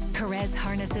flora, Carrez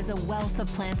harnesses a wealth of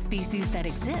plant species that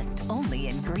exist only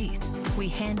in Greece. We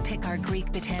handpick our Greek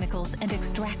botanicals and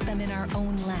extract them in our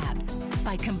own labs.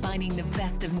 By combining the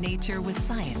best of nature with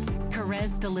science,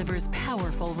 Carrez delivers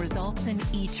powerful results in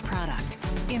each product.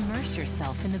 Immerse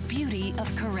yourself in the beauty of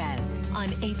Carrez on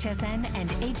HSN and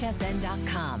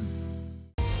hsn.com.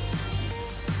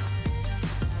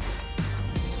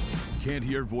 Can't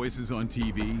hear voices on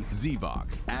TV?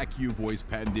 Z-Vox, AccuVoice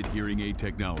patented hearing aid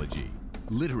technology,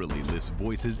 literally lifts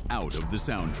voices out of the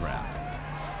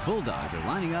soundtrack. Bulldogs are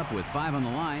lining up with 5 on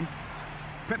the line.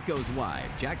 Prep goes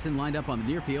wide. Jackson lined up on the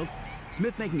near field.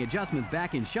 Smith making adjustments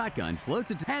back in shotgun.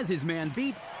 Floats it, has his man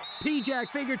beat.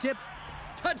 P-Jack fingertip.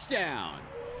 Touchdown.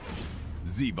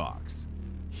 Z-Vox.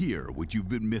 Hear what you've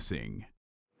been missing.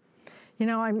 You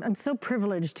know, I'm so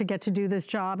privileged to get to do this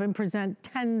job and present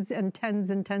tens and tens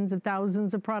and tens of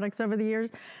thousands of products over the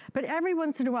years. But every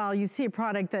once in a while, you see a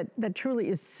product that truly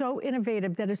is so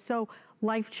innovative, that is so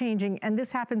life-changing, and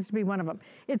this happens to be one of them.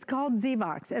 It's called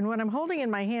Z-Vox, and what I'm holding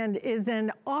in my hand is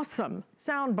an awesome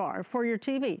sound bar for your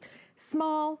TV.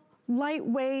 Small,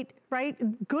 lightweight,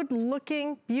 right? Good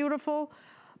looking, beautiful.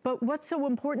 But what's so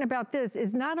important about this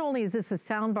is not only is this a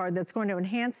sound bar that's going to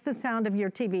enhance the sound of your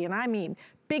TV, and I mean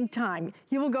big time.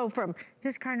 You will go from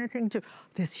this kind of thing to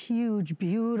this huge,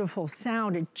 beautiful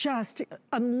sound. It just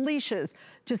unleashes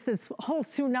just this whole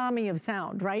tsunami of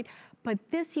sound, right? But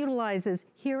this utilizes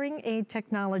hearing aid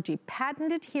technology,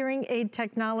 patented hearing aid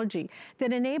technology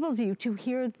that enables you to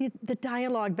hear the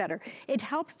dialogue better. It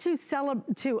helps to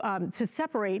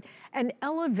separate and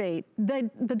elevate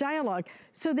the dialogue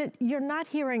so that you're not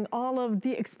hearing all of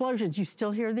the explosions. You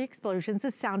still hear the explosions, the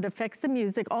sound effects, the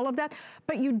music, all of that,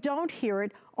 but you don't hear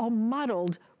it all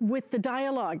muddled with the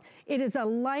dialogue. It is a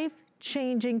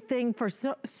life-changing thing for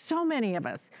so many of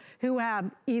us who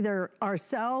have either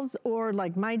ourselves or,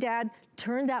 like my dad,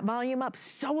 turned that volume up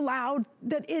so loud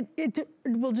that it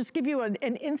will just give you an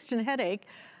instant headache.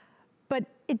 But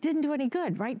it didn't do any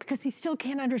good, right? Because he still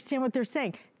can't understand what they're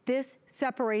saying. This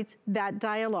separates that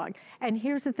dialogue. And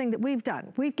here's the thing that we've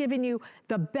done. We've given you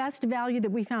the best value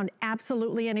that we found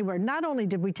absolutely anywhere. Not only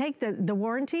did we take the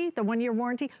warranty, the 1-year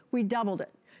warranty, we doubled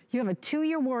it. You have a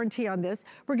 2-year warranty on this.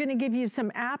 We're gonna give you some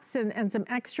apps and some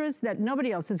extras that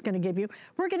nobody else is gonna give you.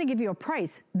 We're gonna give you a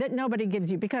price that nobody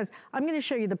gives you, because I'm gonna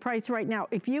show you the price right now.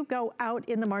 If you go out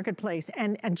in the marketplace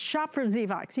and shop for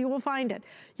Z-Vox, you will find it.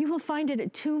 You will find it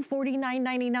at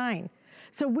 $249.99.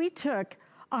 So we took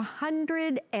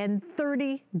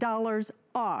 $130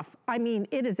 off. I mean,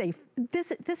 it is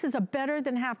this is a better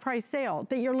than half price sale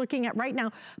that you're looking at right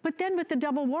now. But then with the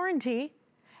double warranty,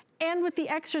 and with the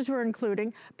extras we're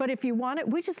including, but if you want it,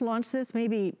 we just launched this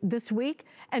maybe this week,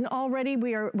 and already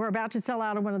we're about to sell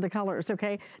out of one of the colors,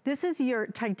 okay? This is your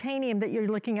titanium that you're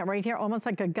looking at right here, almost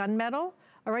like a gunmetal,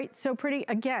 all right? So pretty,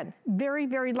 again, very,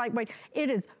 very lightweight. It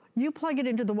is, you plug it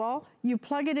into the wall, you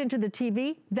plug it into the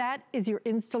TV, that is your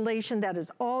installation, that is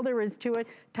all there is to it.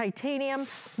 Titanium,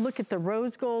 look at the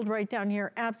rose gold right down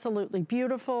here, absolutely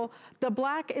beautiful. The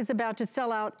black is about to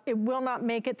sell out. It will not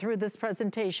make it through this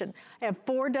presentation. I have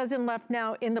 4 dozen left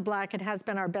now in the black. It has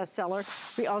been our best seller.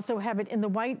 We also have it in the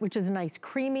white, which is a nice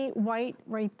creamy white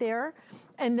right there.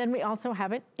 And then we also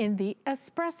have it in the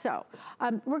espresso.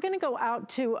 We're gonna go out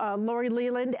to Lori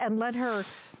Leland and let her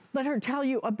tell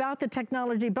you about the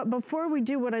technology. But before we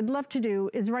do, what I'd love to do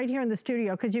is right here in the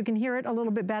studio, because you can hear it a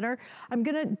little bit better, I'm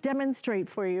gonna demonstrate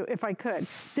for you, if I could,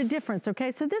 the difference,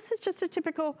 okay? So this is just a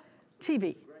typical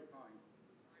TV.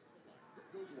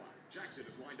 Jackson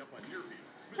is lined up on near field.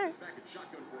 Smith is back in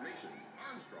shotgun formation.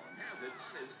 Armstrong has it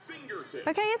on his fingertips.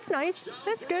 Okay, it's nice,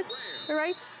 that's good, all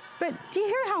right? But do you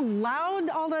hear how loud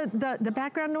all the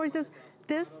background noise is?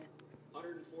 This,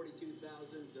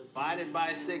 142,000 divided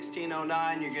by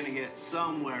 1609, you're gonna get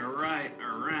somewhere right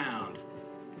around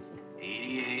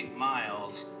 88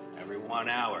 miles every 1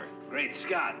 hour. Great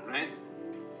Scott, right?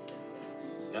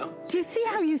 No? do you see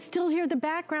how you still hear the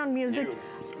background music? You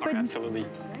are absolutely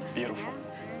beautiful.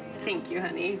 Thank you,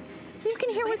 honey. You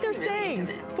can hear what they're saying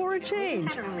for a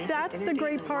change. That's the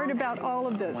great part about all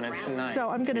of this. So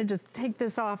I'm gonna just take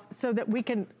this off so that we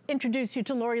can introduce you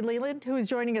to Lori Leland, who is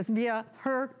joining us via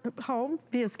her home,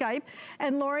 via Skype.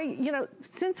 And Lori, you know,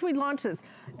 since we launched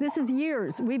this is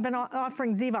years, we've been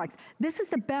offering Zvox. This is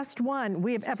the best one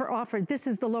we have ever offered. This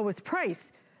is the lowest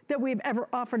price that we've ever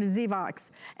offered a Zvox.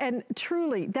 And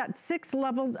truly, that 6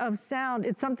 levels of sound,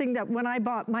 it's something that when I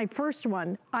bought my first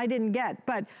one, I didn't get,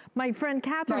 but my friend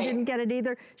Catherine didn't get it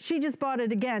either. She just bought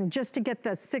it again just to get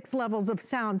the 6 levels of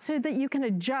sound so that you can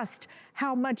adjust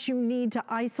how much you need to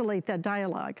isolate that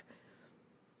dialogue.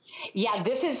 Yeah,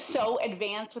 this is so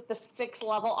advanced with the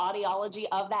 6-level audiology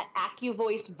of that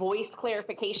AccuVoice voice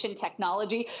clarification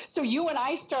technology. So you and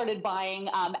I started buying,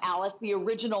 Alice, the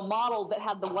original model that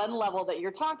had the 1 level that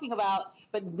you're talking about,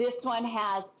 but this one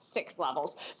has 6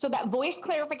 levels. So that voice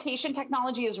clarification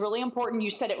technology is really important.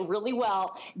 You said it really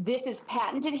well. This is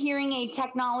patented hearing aid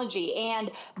technology,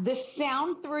 and the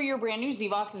sound through your brand new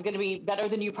Zvox is going to be better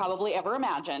than you probably ever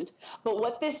imagined. But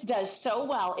what this does so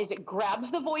well is it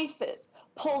grabs the voices,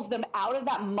 pulls them out of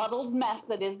that muddled mess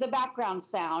that is the background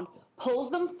sound,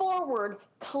 pulls them forward,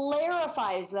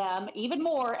 clarifies them even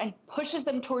more, and pushes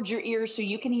them towards your ears so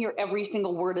you can hear every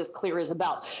single word as clear as a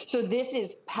bell. So this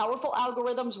is powerful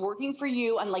algorithms working for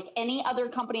you, unlike any other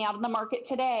company out in the market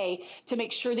today, to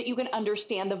make sure that you can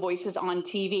understand the voices on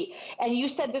TV. And you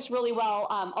said this really well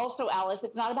also, Alice,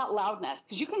 it's not about loudness,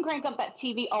 because you can crank up that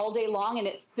TV all day long and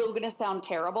it's still going to sound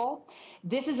terrible.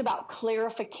 This is about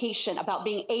clarification, about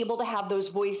being able to have those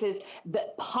voices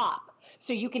that pop,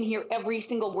 so you can hear every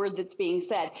single word that's being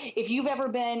said. If you've ever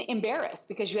been embarrassed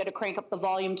because you had to crank up the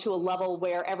volume to a level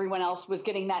where everyone else was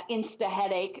getting that insta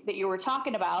headache that you were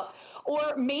talking about,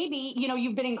 or maybe, you know,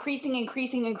 you've been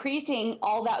increasing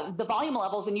all the volume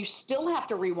levels and you still have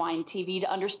to rewind TV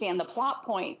to understand the plot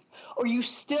points, or you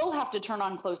still have to turn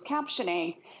on closed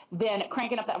captioning, then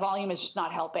cranking up that volume is just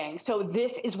not helping. So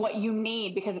this is what you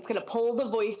need, because it's going to pull the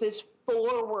voices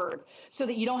forward so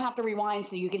that you don't have to rewind,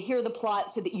 so you can hear the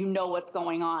plot, so that you know what's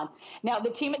going on. Now, the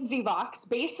team at Zvox,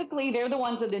 basically, they're the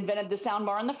ones that invented the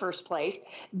soundbar in the first place.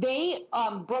 They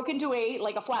broke into a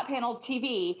flat panel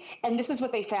TV, and this is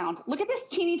what they found. Look at this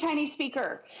teeny tiny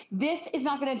speaker. This is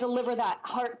not going to deliver that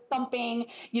heart thumping,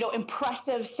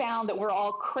 impressive sound that we're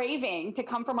all craving to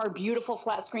come from our beautiful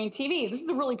flat screen TVs. This is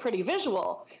a really pretty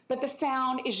visual, but the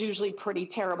sound is usually pretty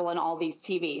terrible in all these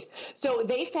TVs. So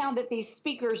they found that these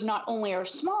speakers not only are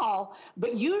small,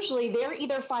 but usually they're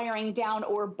either firing down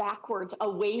or backwards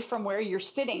away from where you're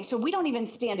sitting. So we don't even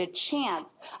stand a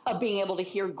chance of being able to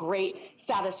hear great,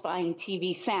 satisfying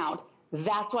TV sound.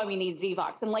 That's why we need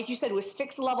Zvox. And like you said, with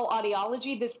 6-level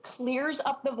audiology, this clears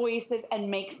up the voices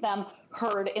and makes them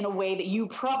heard in a way that you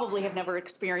probably have never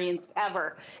experienced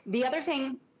ever. The other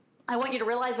thing I want you to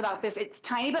realize about this, it's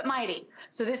tiny but mighty.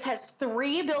 So this has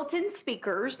 3 built-in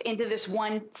speakers into this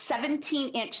one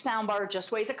 17-inch soundbar,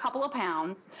 just weighs a couple of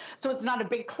pounds. So it's not a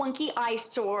big clunky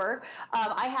eyesore.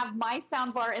 I have my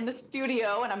soundbar in the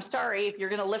studio, and I'm sorry if you're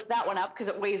going to lift that one up because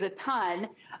it weighs a ton.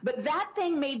 But that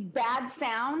thing made bad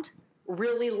sound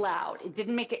really loud. It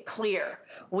didn't make it clear.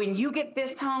 When you get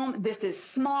this home, this is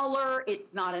smaller.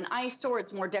 It's not an eyesore.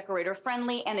 It's more decorator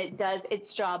friendly, and it does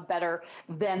its job better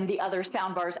than the other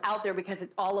sound bars out there because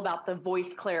it's all about the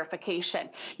voice clarification.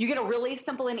 You get a really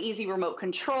simple and easy remote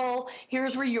control.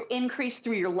 Here's where you increase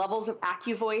through your levels of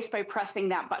AccuVoice by pressing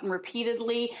that button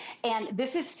repeatedly. And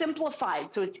this is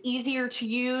simplified, so it's easier to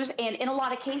use. And in a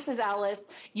lot of cases, Alice,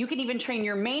 you can even train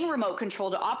your main remote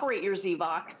control to operate your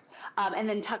Zvox. And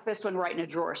then tuck this one right in a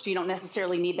drawer, so you don't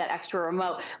necessarily need that extra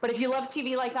remote. But if you love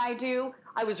TV like I do,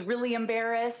 I was really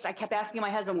embarrassed. I kept asking my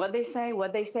husband, what'd they say?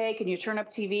 What'd they say? Can you turn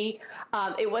up TV?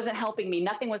 It wasn't helping me.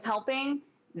 Nothing was helping.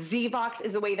 Zvox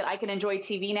is the way that I can enjoy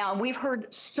TV now. And we've heard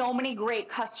so many great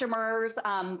customers,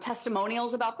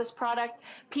 testimonials about this product.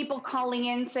 People calling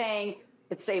in saying,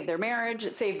 it saved their marriage.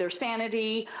 It saved their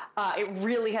sanity. It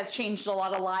really has changed a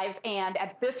lot of lives. And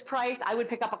at this price, I would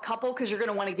pick up a couple because you're going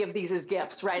to want to give these as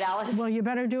gifts, right, Alice? Well, you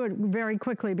better do it very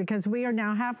quickly because we are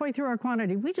now halfway through our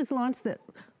quantity. We just launched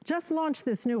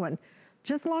this new one.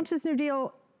 Just launched this new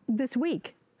deal this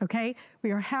week, okay?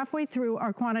 We are halfway through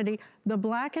our quantity. The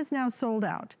black is now sold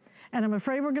out. And I'm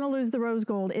afraid we're going to lose the rose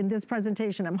gold in this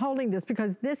presentation. I'm holding this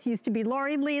because this used to be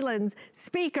Lori Leland's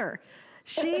speaker.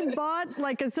 She bought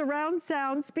like a surround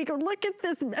sound speaker. Look at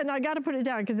this, and I got to put it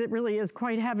down because it really is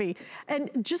quite heavy. And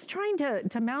just trying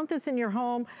to mount this in your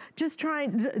home, just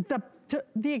trying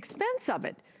the expense of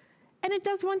it. And it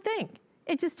does one thing.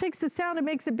 It just takes the sound and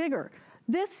makes it bigger.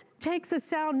 This takes the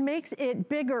sound, makes it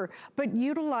bigger, but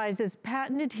utilizes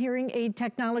patented hearing aid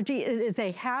technology. It is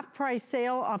a half-price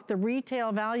sale off the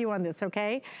retail value on this,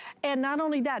 okay? And not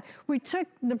only that, we took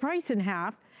the price in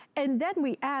half, and then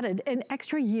we added an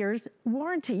extra year's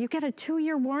warranty. You get a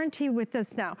 2-year warranty with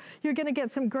this now. You're gonna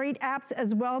get some great apps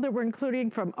as well that we're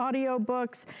including from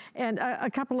audiobooks and a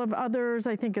couple of others.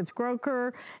 I think it's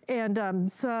Groker and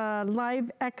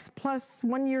Live X Plus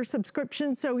 1-year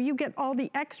subscription. So you get all the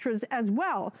extras as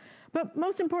well. But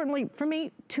most importantly, for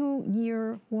me,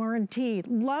 2-year warranty.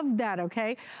 Love that,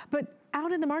 okay? But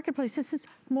out in the marketplace, this is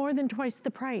more than twice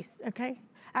the price, okay?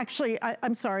 Actually,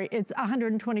 I'm sorry, it's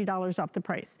 $120 off the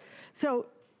price. So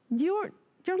you're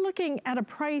looking at a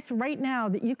price right now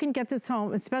that you can get this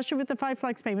home, especially with the 5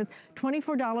 flex payments,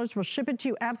 $24. We'll ship it to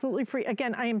you absolutely free.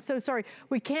 Again, I am so sorry.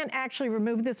 We can't actually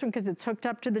remove this one because it's hooked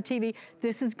up to the TV.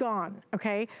 This is gone,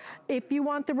 okay? If you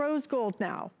want the rose gold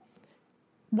now,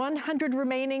 100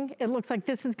 remaining. It looks like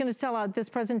this is gonna sell out this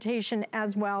presentation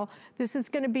as well. This is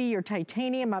gonna be your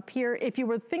titanium up here. If you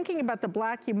were thinking about the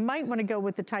black, you might wanna go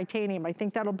with the titanium. I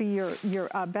think that'll be your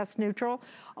best neutral.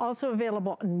 Also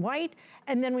available in white,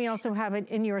 and then we also have it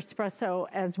in your espresso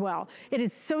as well. It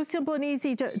is so simple and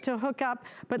easy to hook up,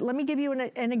 but let me give you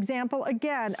an example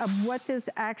again of what this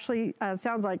actually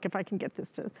sounds like if I can get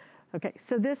this to, okay.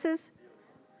 So this is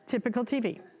typical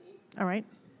TV, all right?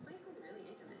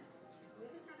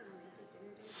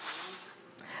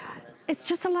 It's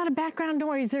just a lot of background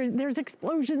noise. There's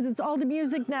explosions. It's all the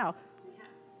music now.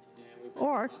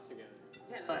 Or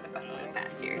We had a lot of fun over the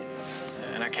past years.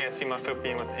 And I can't see myself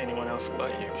being with anyone else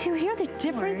but you. do you hear the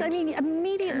difference? I mean,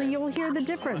 immediately you'll hear the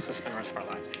difference. Let's spend the rest of our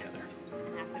lives together.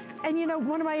 And you know,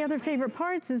 one of my other favorite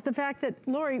parts is the fact that,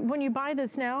 Lori, when you buy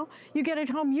this now, you get it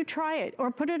home, you try it,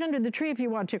 or put it under the tree if you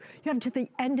want to. You have to the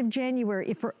end of January.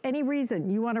 If for any reason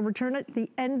you want to return it, the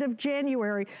end of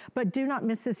January, but do not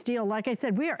miss this deal. Like I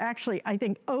said, we are actually, I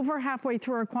think, over halfway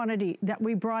through our quantity that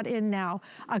we brought in now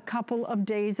a couple of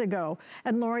days ago.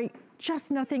 And Lori, just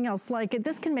nothing else like it.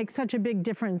 This can make such a big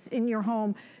difference in your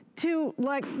home. To,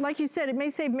 like you said, it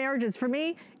may save marriages. For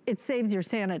me, it saves your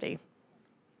sanity.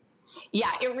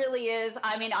 Yeah, it really is.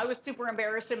 I mean, I was super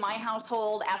embarrassed in my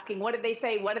household asking, what did they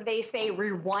say? What did they say?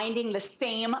 Rewinding the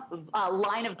same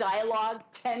line of dialogue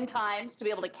 10 times to be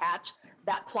able to catch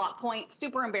that plot point.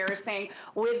 Super embarrassing.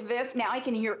 With this, now I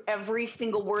can hear every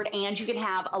single word, and you can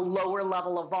have a lower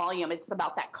level of volume. It's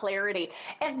about that clarity.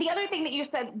 And the other thing that you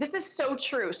said, this is so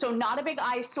true. So not a big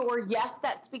eyesore. Yes,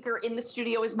 that speaker in the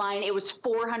studio is mine. It was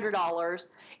 $400.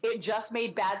 It just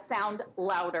made bad sound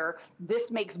louder. This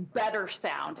makes better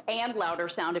sound and louder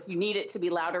sound if you need it to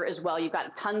be louder as well. You've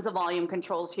got tons of volume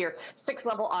controls here,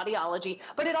 6-level audiology,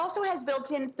 but it also has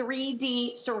built-in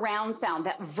 3D surround sound,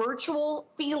 that virtual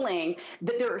feeling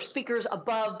that there are speakers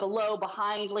above, below,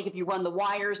 behind. Like if you run the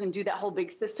wires and do that whole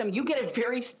big system, you get a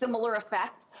very similar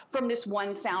effect from this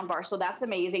one sound bar. So that's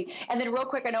amazing. And then real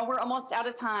quick, I know we're almost out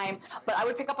of time, but I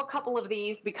would pick up a couple of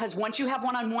these because once you have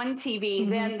one on one TV,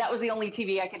 then that was the only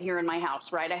TV I could hear in my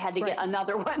house, right? I had to get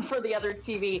another one for the other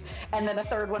TV and then a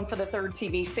third one for the third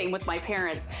TV. Same with my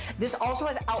parents. This also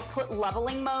has output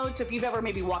leveling mode. So if you've ever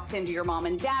maybe walked into your mom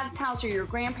and dad's house or your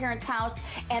grandparents' house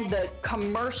and the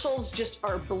commercials just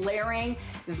are blaring,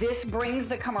 this brings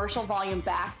the commercial volume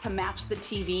back to match the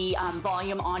TV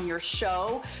volume on your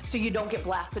show so you don't get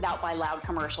blasted out by loud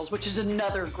commercials, which is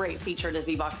another great feature to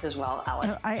Zvox as well,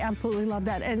 Alice. I absolutely love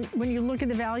that. And when you look at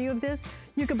the value of this,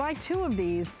 you could buy 2 of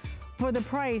these for the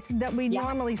price that we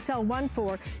normally sell one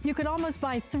for. You could almost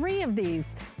buy 3 of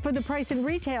these for the price in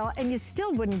retail and you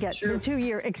still wouldn't get the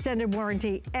 2-year extended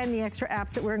warranty and the extra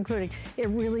apps that we're including. It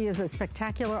really is a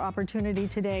spectacular opportunity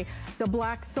today. The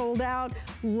black sold out.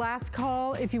 Last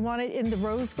call if you want it in the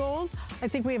rose gold. I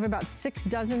think we have about 6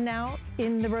 dozen now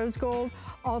in the rose gold.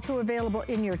 Also available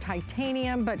in your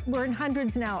titanium, but we're in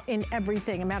hundreds now in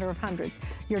everything, a matter of hundreds.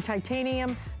 Your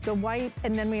titanium, the white,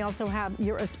 and then we also have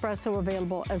your espresso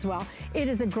available as well. It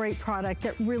is a great product.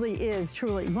 It really is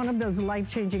truly one of those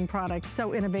life-changing products,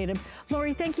 so innovative.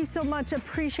 Lori, thank you so much.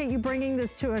 Appreciate you bringing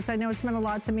this to us. I know it's meant a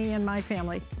lot to me and my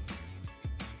family.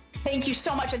 Thank you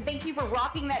so much, and thank you for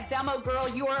rocking that demo, girl.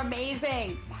 You are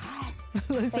amazing.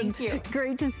 Listen, thank you.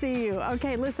 Great to see you.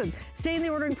 Okay, listen, stay in the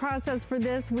ordering process for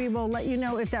this. We will let you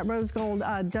know if that rose gold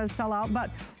does sell out, but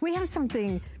we have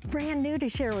something brand new to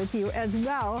share with you as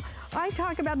well. I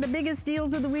talk about the biggest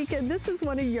deals of the weekend. This is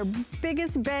one of your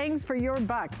biggest bangs for your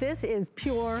buck. This is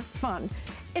pure fun.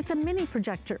 It's a mini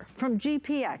projector from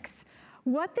GPX.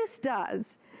 What this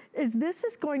does is this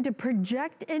is going to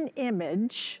project an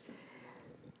image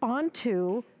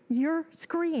onto your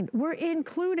screen. We're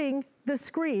including the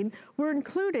screen, we're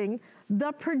including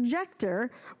the projector.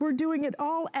 We're doing it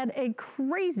all at a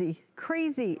crazy,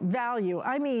 crazy value.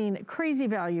 I mean, crazy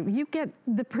value. You get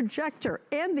the projector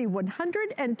and the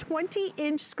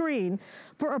 120-inch screen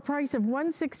for a price of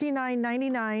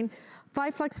 $169.99.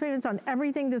 5 flex payments on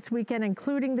everything this weekend,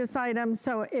 including this item.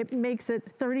 So it makes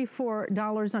it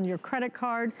 $34 on your credit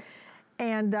card.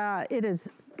 And it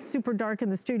is super dark in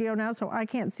the studio now, so I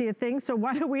can't see a thing. So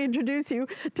why don't we introduce you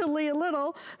to Leah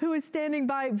Little, who is standing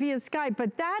by via Skype.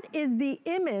 But that is the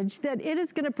image that it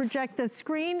is going to project, the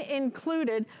screen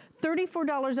included,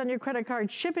 $34 on your credit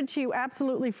card, ship it to you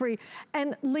absolutely free.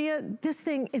 And Leah, this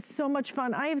thing is so much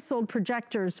fun. I have sold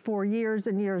projectors for years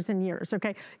and years and years,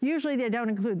 okay? Usually they don't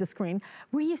include the screen.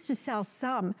 We used to sell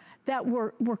some that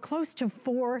were close to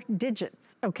 4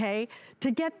 digits, okay?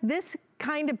 To get this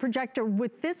kind of projector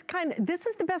with this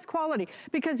is the best quality,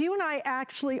 because you and I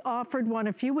actually offered one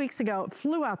a few weeks ago. It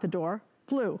flew out the door,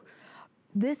 flew.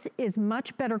 This is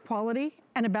much better quality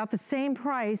and about the same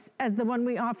price as the one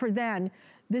we offered then.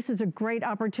 This is a great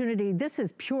opportunity. This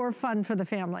is pure fun for the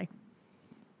family.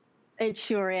 It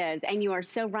sure is. And you are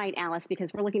so right, Alice,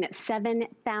 because we're looking at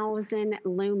 7,000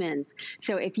 lumens.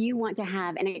 So if you want to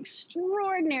have an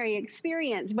extraordinary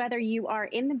experience, whether you are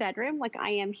in the bedroom like I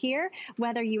am here,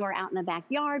 whether you are out in the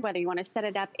backyard, whether you want to set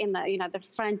it up in the, the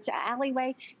front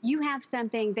alleyway, you have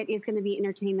something that is going to be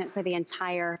entertainment for the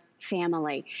entire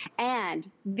family.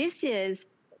 And this is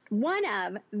one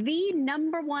of the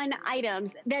 #1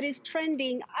 items that is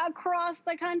trending across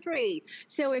the country.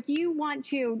 So if you want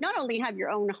to not only have your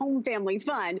own home family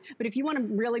fun, but if you want to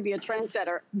really be a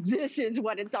trendsetter, this is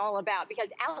what it's all about. Because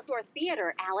outdoor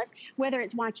theater, Alice, whether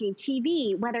it's watching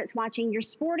TV, whether it's watching your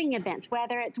sporting events,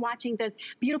 whether it's watching those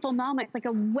beautiful moments like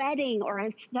a wedding or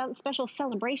a special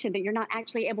celebration that you're not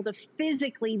actually able to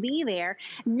physically be there,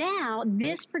 now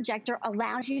this projector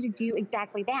allows you to do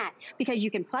exactly that. Because you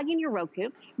can plug in your Roku,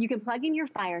 you can plug in your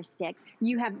Fire Stick.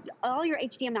 You have all your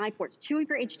HDMI ports, 2 of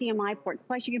your HDMI ports,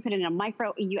 plus you can put in a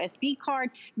micro USB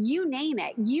card, you name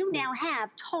it. You now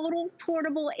have total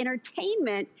portable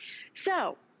entertainment.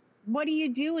 So what are you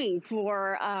doing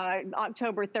for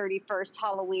October 31st,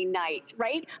 Halloween night,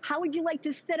 right? How would you like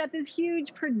to set up this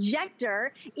huge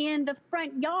projector in the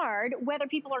front yard, whether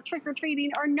people are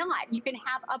trick-or-treating or not? You can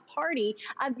have a party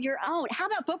of your own. How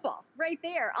about football right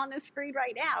there on the screen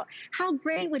right now? How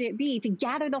great would it be to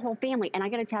gather the whole family? And I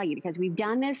got to tell you, because we've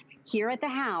done this here at the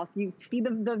house, you see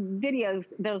the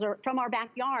videos, those are from our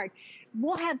backyard.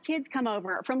 We'll have kids come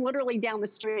over from literally down the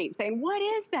street saying, what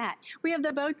is that? We have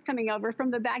the boats coming over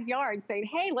from the backyard saying,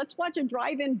 hey, let's watch a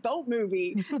drive-in boat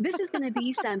movie. This is going to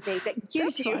be something that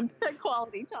gives you a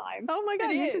quality time. Oh my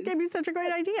God, you just gave me such a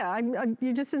great idea.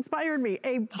 You just inspired me.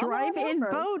 A drive-in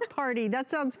boat party. That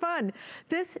sounds fun.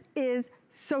 This is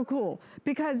so cool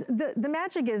because the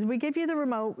magic is we give you the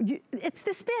remote. It's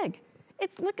this big.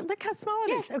 Look how small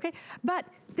it is, okay? But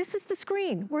this is the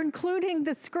screen. We're including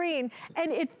the screen,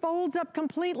 and it folds up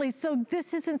completely. So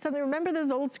this isn't something. Remember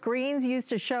those old screens you used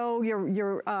to show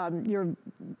your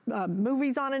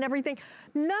movies on and everything?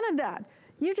 None of that.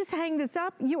 You just hang this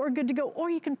up, you are good to go.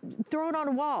 Or you can throw it on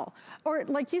a wall. Or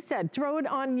like you said, throw it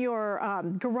on your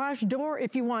garage door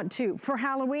if you want to for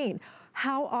Halloween.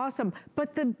 How awesome.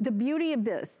 But the beauty of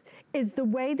this is the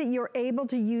way that you're able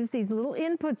to use these little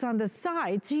inputs on the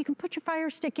side. So you can put your Fire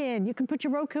Stick in, you can put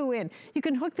your Roku in, you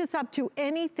can hook this up to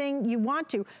anything you want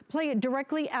to, play it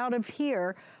directly out of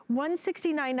here.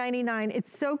 $169.99.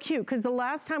 It's so cute because the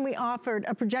last time we offered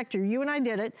a projector, you and I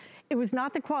did it, it was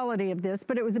not the quality of this,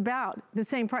 but it was about the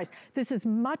same price. This is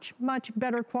much, much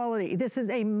better quality. This is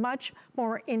a much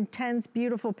more intense,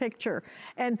 beautiful picture.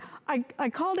 And I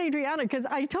called Adriana because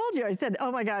I told you, I said,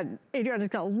 oh my God, Adriana's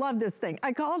gonna love this thing.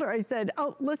 I called her, I said,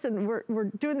 oh, listen,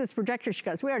 we're doing this projector. She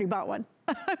goes, we already bought one.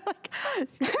 They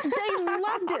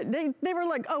loved it. They were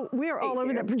like, oh, we are all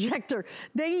over that projector.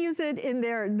 They use it in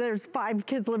there's 5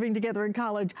 kids living together in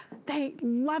college. They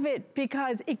love it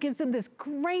because it gives them this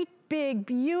great, big,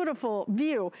 beautiful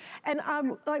view. And I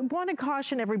want to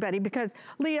caution everybody because,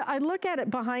 Leah, I look at it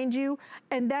behind you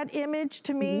and that image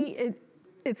to me,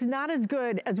 it's not as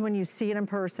good as when you see it in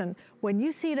person. When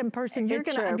you see it in person, you're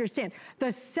gonna understand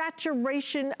the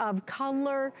saturation of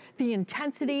color, the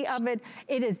intensity of it.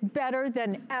 It is better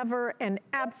than ever, and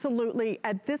absolutely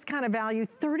at this kind of value,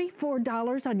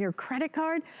 $34 on your credit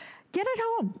card. Get it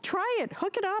home, try it,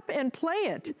 hook it up and play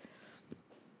it.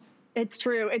 It's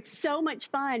true. It's so much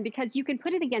fun because you can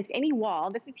put it against any wall.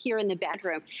 This is here in the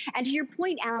bedroom. And to your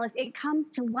point, Alice, it comes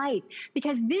to life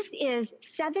because this is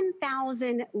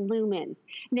 7,000 lumens.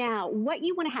 Now, what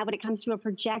you want to have when it comes to a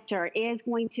projector is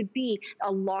going to be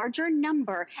a larger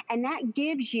number, and that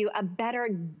gives you a better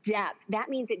depth. That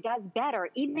means it does better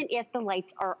even if the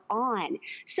lights are on.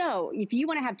 So if you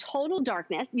want to have total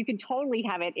darkness, you can totally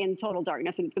have it in total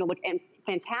darkness and it's going to look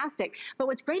fantastic. But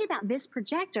what's great about this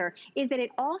projector is that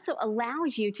it also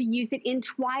allows you to use it in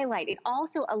twilight. It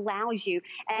also allows you,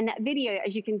 and that video,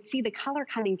 as you can see the color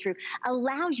coming through,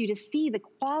 allows you to see the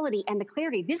quality and the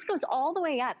clarity. This goes all the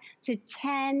way up to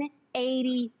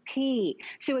 1080p.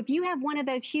 So if you have one of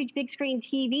those huge big screen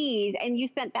TVs and you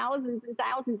spent thousands and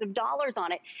thousands of dollars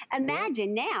on it,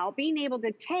 imagine now being able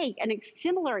to take a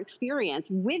similar experience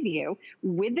with you,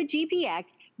 with the GPX,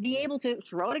 be able to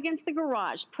throw it against the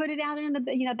garage, put it out in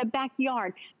the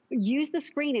backyard, use the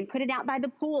screen and put it out by the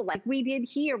pool like we did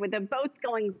here with the boats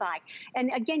going by. And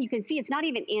again, you can see it's not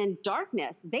even in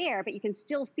darkness there, but you can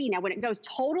still see now when it goes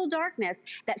total darkness,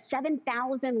 that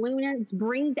 7,000 lumens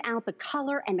brings out the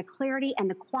color and the clarity and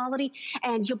the quality,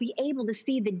 and you'll be able to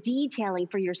see the detailing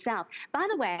for yourself. By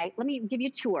the way, let me give you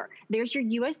a tour. There's your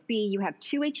USB. You have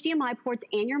 2 HDMI ports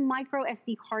and your micro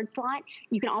SD card slot.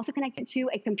 You can also connect it to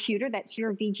a computer. That's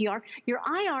your VGR. Your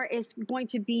IR is going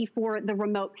to be for the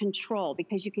remote control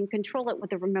because you can control it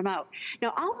with the remote.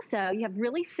 Now also, you have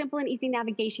really simple and easy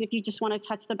navigation if you just want to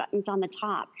touch the buttons on the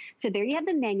top. So there you have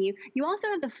the menu. You also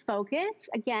have the focus,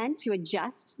 again, to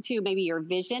adjust to maybe your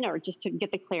vision or just to get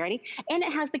the clarity. And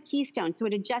it has the keystone, so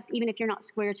it adjusts even if you're not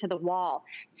square to the wall.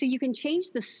 So you can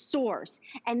change the source,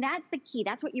 and that's the key.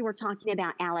 That's what you were talking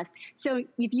about, Alice. So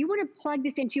if you want to plug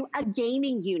this into a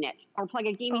gaming unit or plug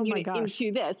a gaming unit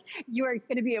into this, you are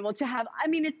going to be able to have, I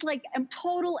mean, it's like a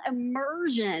total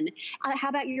immersion. How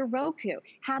about your Roku?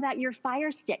 How about your Fire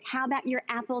Stick? How about your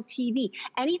Apple TV?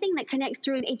 Anything that connects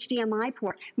through an HDMI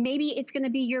port. Maybe it's going to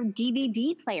be your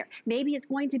DVD player. Maybe it's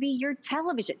going to be your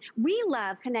television. We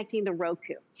love connecting the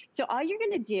Roku. So all you're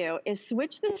going to do is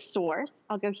switch the source.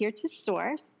 I'll go here to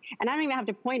source, and I don't even have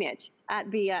to point it at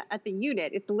the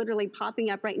unit. It's literally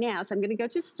popping up right now. So I'm going to go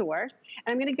to source,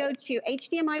 and I'm going to go to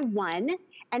HDMI 1,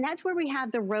 and that's where we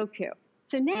have the Roku.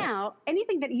 So now,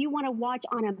 anything that you want to watch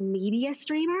on a media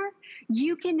streamer,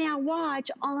 you can now watch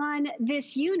on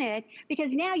this unit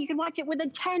because now you can watch it with a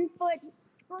 10-foot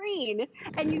screen,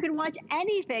 and you can watch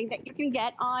anything that you can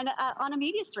get on a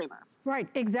media streamer. Right,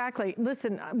 exactly.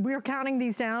 Listen, we're counting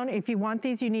these down. If you want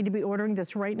these, you need to be ordering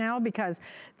this right now because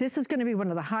this is going to be one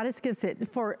of the hottest gifts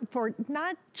for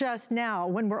not just now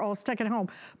when we're all stuck at home.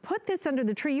 Put this under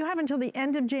the tree. You have until the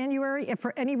end of January. If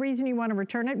for any reason you want to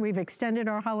return it, we've extended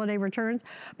our holiday returns,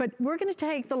 but we're going to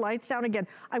take the lights down again.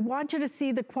 I want you to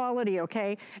see the quality,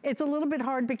 okay? It's a little bit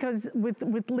hard because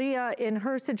with Leah in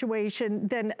her situation,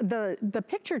 then the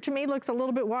picture to me looks a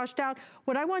little bit washed out.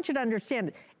 What I want you to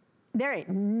understand, there ain't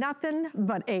nothing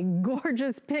but a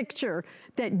gorgeous picture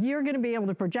that you're gonna be able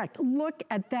to project. Look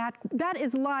at that. That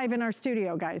is live in our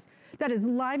studio, guys. That is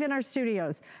live in our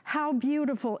studios. How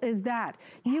beautiful is that?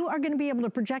 You are gonna be able to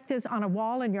project this on a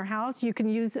wall in your house. You can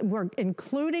use, we're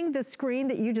including the screen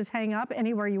that you just hang up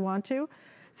anywhere you want to.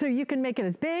 So you can make it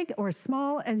as big or as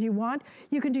small as you want.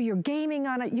 You can do your gaming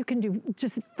on it. You can do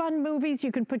just fun movies.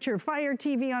 You can put your Fire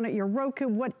TV on it, your Roku,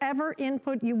 whatever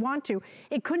input you want to.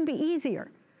 It couldn't be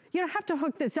easier. You don't have to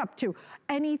hook this up to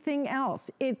anything else.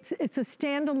 It's a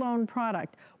standalone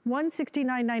product.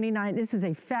 $169.99. This is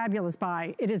a fabulous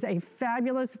buy. It is a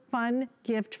fabulous, fun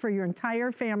gift for your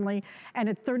entire family. And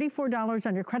at $34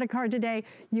 on your credit card today,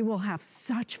 you will have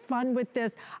such fun with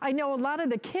this. I know a lot of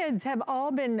the kids have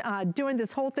all been doing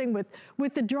this whole thing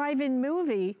with the drive-in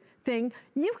movie thing.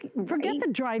 You forget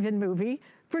the drive-in movie.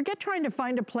 Forget trying to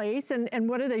find a place and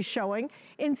what are they showing.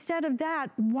 Instead of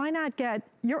that, why not get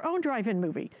your own drive-in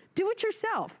movie? Do it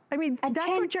yourself. I mean, that's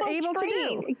what you're able to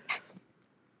do.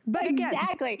 But again,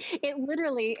 exactly. It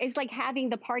literally is like having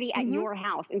the party at your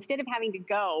house instead of having to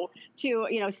go to,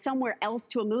 you know, somewhere else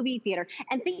to a movie theater.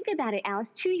 And think about it,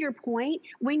 Alice, to your point,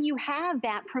 when you have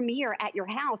that premiere at your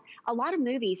house, a lot of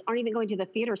movies aren't even going to the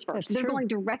theaters first. They're going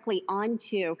directly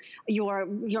onto your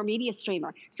media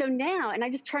streamer. So now, and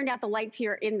I just turned out the lights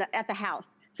here at the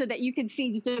house, so that you can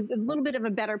see just a little bit of a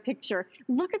better picture.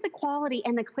 Look at the quality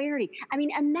and the clarity. I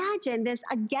mean, imagine this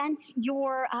against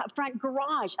your front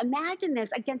garage. Imagine this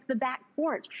against the back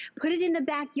porch. Put it in the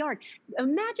backyard.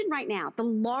 Imagine right now, the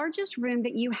largest room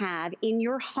that you have in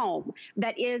your home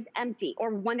that is empty, or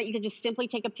one that you can just simply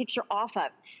take a picture off of.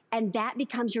 And that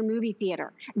becomes your movie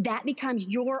theater. That becomes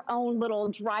your own little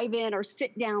drive-in or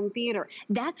sit-down theater.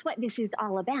 That's what this is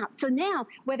all about. So now,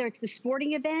 whether it's the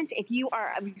sporting event, if you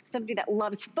are somebody that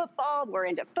loves football, we're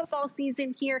into football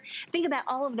season here. Think about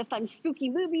all of the fun, spooky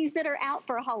movies that are out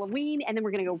for Halloween, and then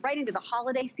we're going to go right into the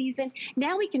holiday season.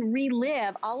 Now we can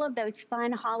relive all of those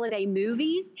fun holiday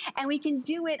movies, and we can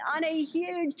do it on a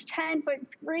huge 10-foot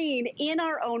screen in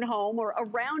our own home or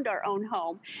around our own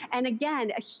home. And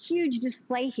again, a huge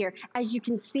display here. As you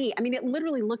can see, I mean, it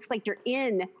literally looks like you're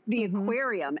in the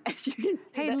aquarium. As you can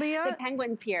see, Leah, the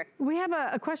penguins here. We have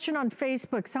a question on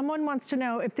Facebook. Someone wants to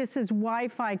know if this is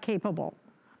Wi-Fi capable.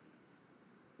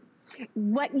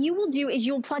 What you will do is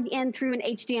you'll plug in through an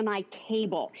HDMI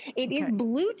cable. It is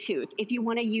Bluetooth if you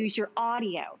want to use your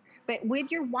audio. But with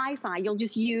your Wi-Fi, you'll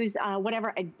just use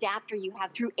whatever adapter you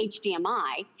have through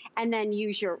HDMI and then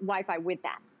use your Wi-Fi with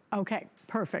that. Okay,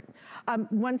 perfect.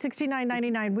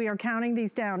 $169.99, we are counting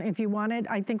these down. If you want it,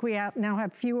 I think we now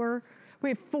have fewer. We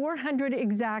have 400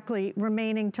 exactly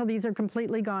remaining till these are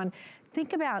completely gone.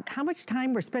 Think about how much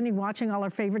time we're spending watching all our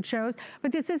favorite shows,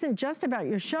 but this isn't just about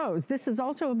your shows. This is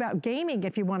also about gaming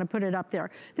if you want to put it up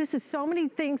there. This is so many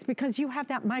things because you have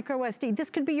that micro SD. This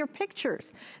could be your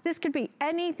pictures. This could be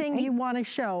anything you want to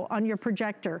show on your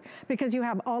projector because you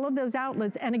have all of those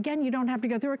outlets. And again, you don't have to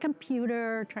go through a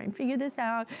computer, try and figure this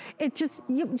out. You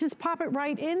just pop it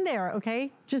right in there,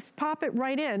 okay? Just pop it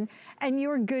right in and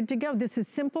you're good to go. This is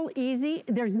simple, easy.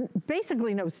 There's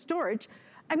basically no storage.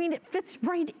 I mean, it fits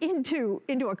right into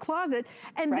a closet.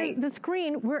 And the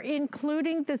screen, we're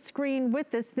including the screen with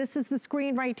this. This is the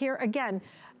screen right here. Again,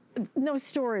 no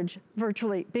storage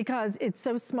virtually because it's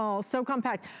so small, so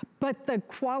compact. But the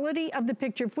quality of the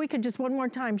picture, if we could just one more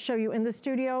time show you in the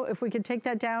studio, if we could take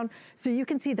that down so you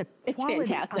can see the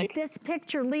quality of this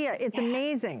picture, Leah, it's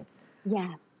amazing.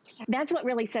 Yeah. That's what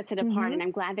really sets it apart, and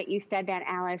I'm glad that you said that,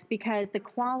 Alice, because the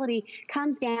quality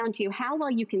comes down to how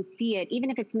well you can see it, even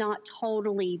if it's not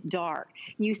totally dark.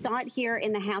 You saw it here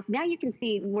in the house. Now you can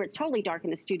see where it's totally dark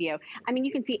in the studio. I mean,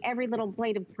 you can see every little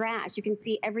blade of grass. You can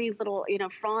see every little,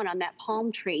 frond on that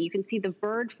palm tree. You can see the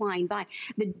bird flying by.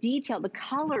 The detail, the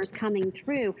colors coming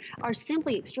through are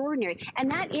simply extraordinary. And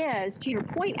that is, to your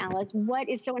point, Alice, what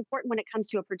is so important when it comes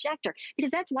to a projector, because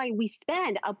that's why we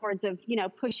spend upwards of,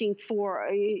 pushing for,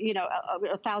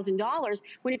 $1,000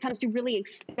 when it comes to really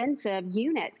expensive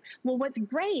units. Well, what's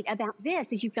great about this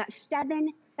is you've got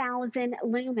 7,000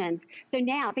 lumens. So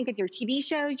now think of your TV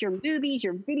shows, your movies,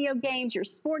 your video games, your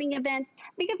sporting events.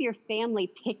 Think of your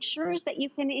family pictures that you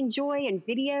can enjoy and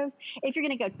videos. If you're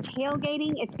going to go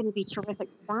tailgating, it's going to be terrific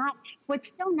for that.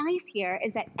 What's so nice here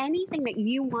is that anything that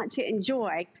you want to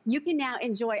enjoy, you can now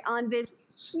enjoy on this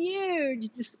huge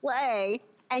display,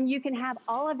 and you can have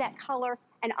all of that color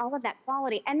and all of that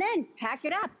quality, and then pack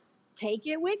it up. Take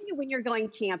it with you when you're going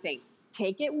camping.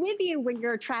 Take it with you when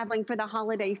you're traveling for the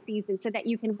holiday season so that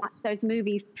you can watch those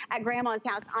movies at grandma's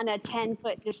house on a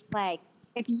 10-foot display.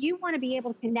 If you want to be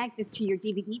able to connect this to your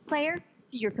DVD player,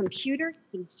 to your computer,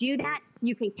 you can do that.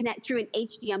 You can connect through an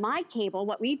HDMI cable.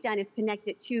 What we've done is connect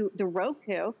it to the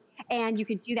Roku, and you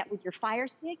could do that with your Fire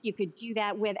Stick. You could do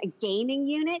that with a gaming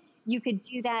unit. You could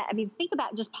do that. I mean, think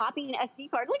about just popping an SD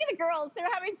card. Look at the girls.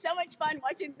 They're having so much fun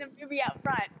watching the movie out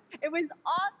front. It was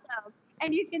awesome.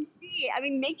 And you can see, I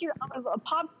mean, make your own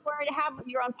popcorn, have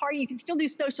your own party. You can still do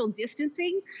social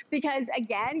distancing because,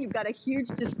 again, you've got a huge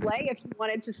display. If you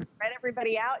wanted to spread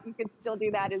everybody out, you could still do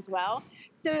that as well.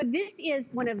 So this is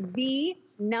one of the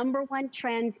 #1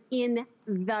 trends in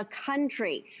the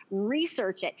country.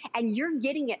 Research it, and you're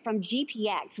getting it from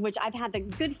GPX, which I've had the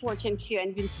good fortune to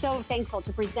and been so thankful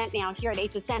to present now here at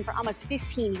HSN for almost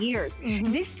 15 years.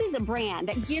 This is a brand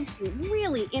that gives you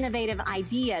really innovative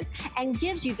ideas and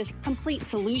gives you this complete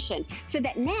solution so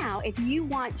that now if you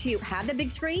want to have the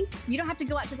big screen, you don't have to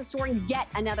go out to the store and get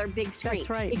another big screen. That's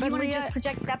right. If you want to just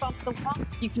project stuff off the wall,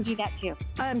 you can do that too.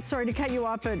 I'm sorry to cut you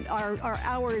off, but our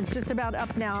hour is just about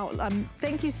up now.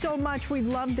 Thank you so much. We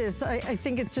love this. I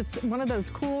think it's just one of those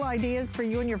cool ideas for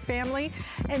you and your family.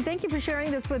 And thank you for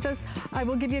sharing this with us. I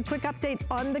will give you a quick update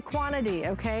on the quantity,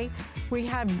 okay? We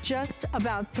have just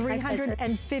about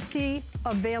 350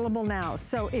 available now.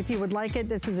 So if you would like it,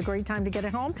 this is a great time to get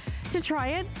it home, to try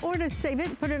it, or to save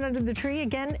it, put it under the tree.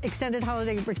 Again, extended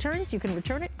holiday returns. You can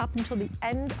return it up until the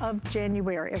end of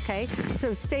January, okay?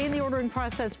 So stay in the ordering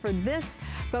process for this,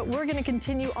 but we're gonna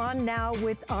continue on now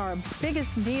with our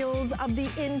biggest deals of the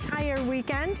entire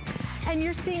weekend. And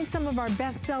you're seeing some of our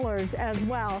best sellers as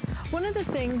well. One of the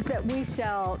things that we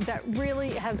sell that really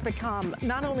has become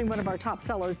not only one of our top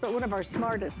sellers, but one of our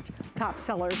smartest top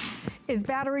sellers is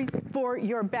batteries for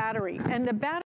your battery. And the battery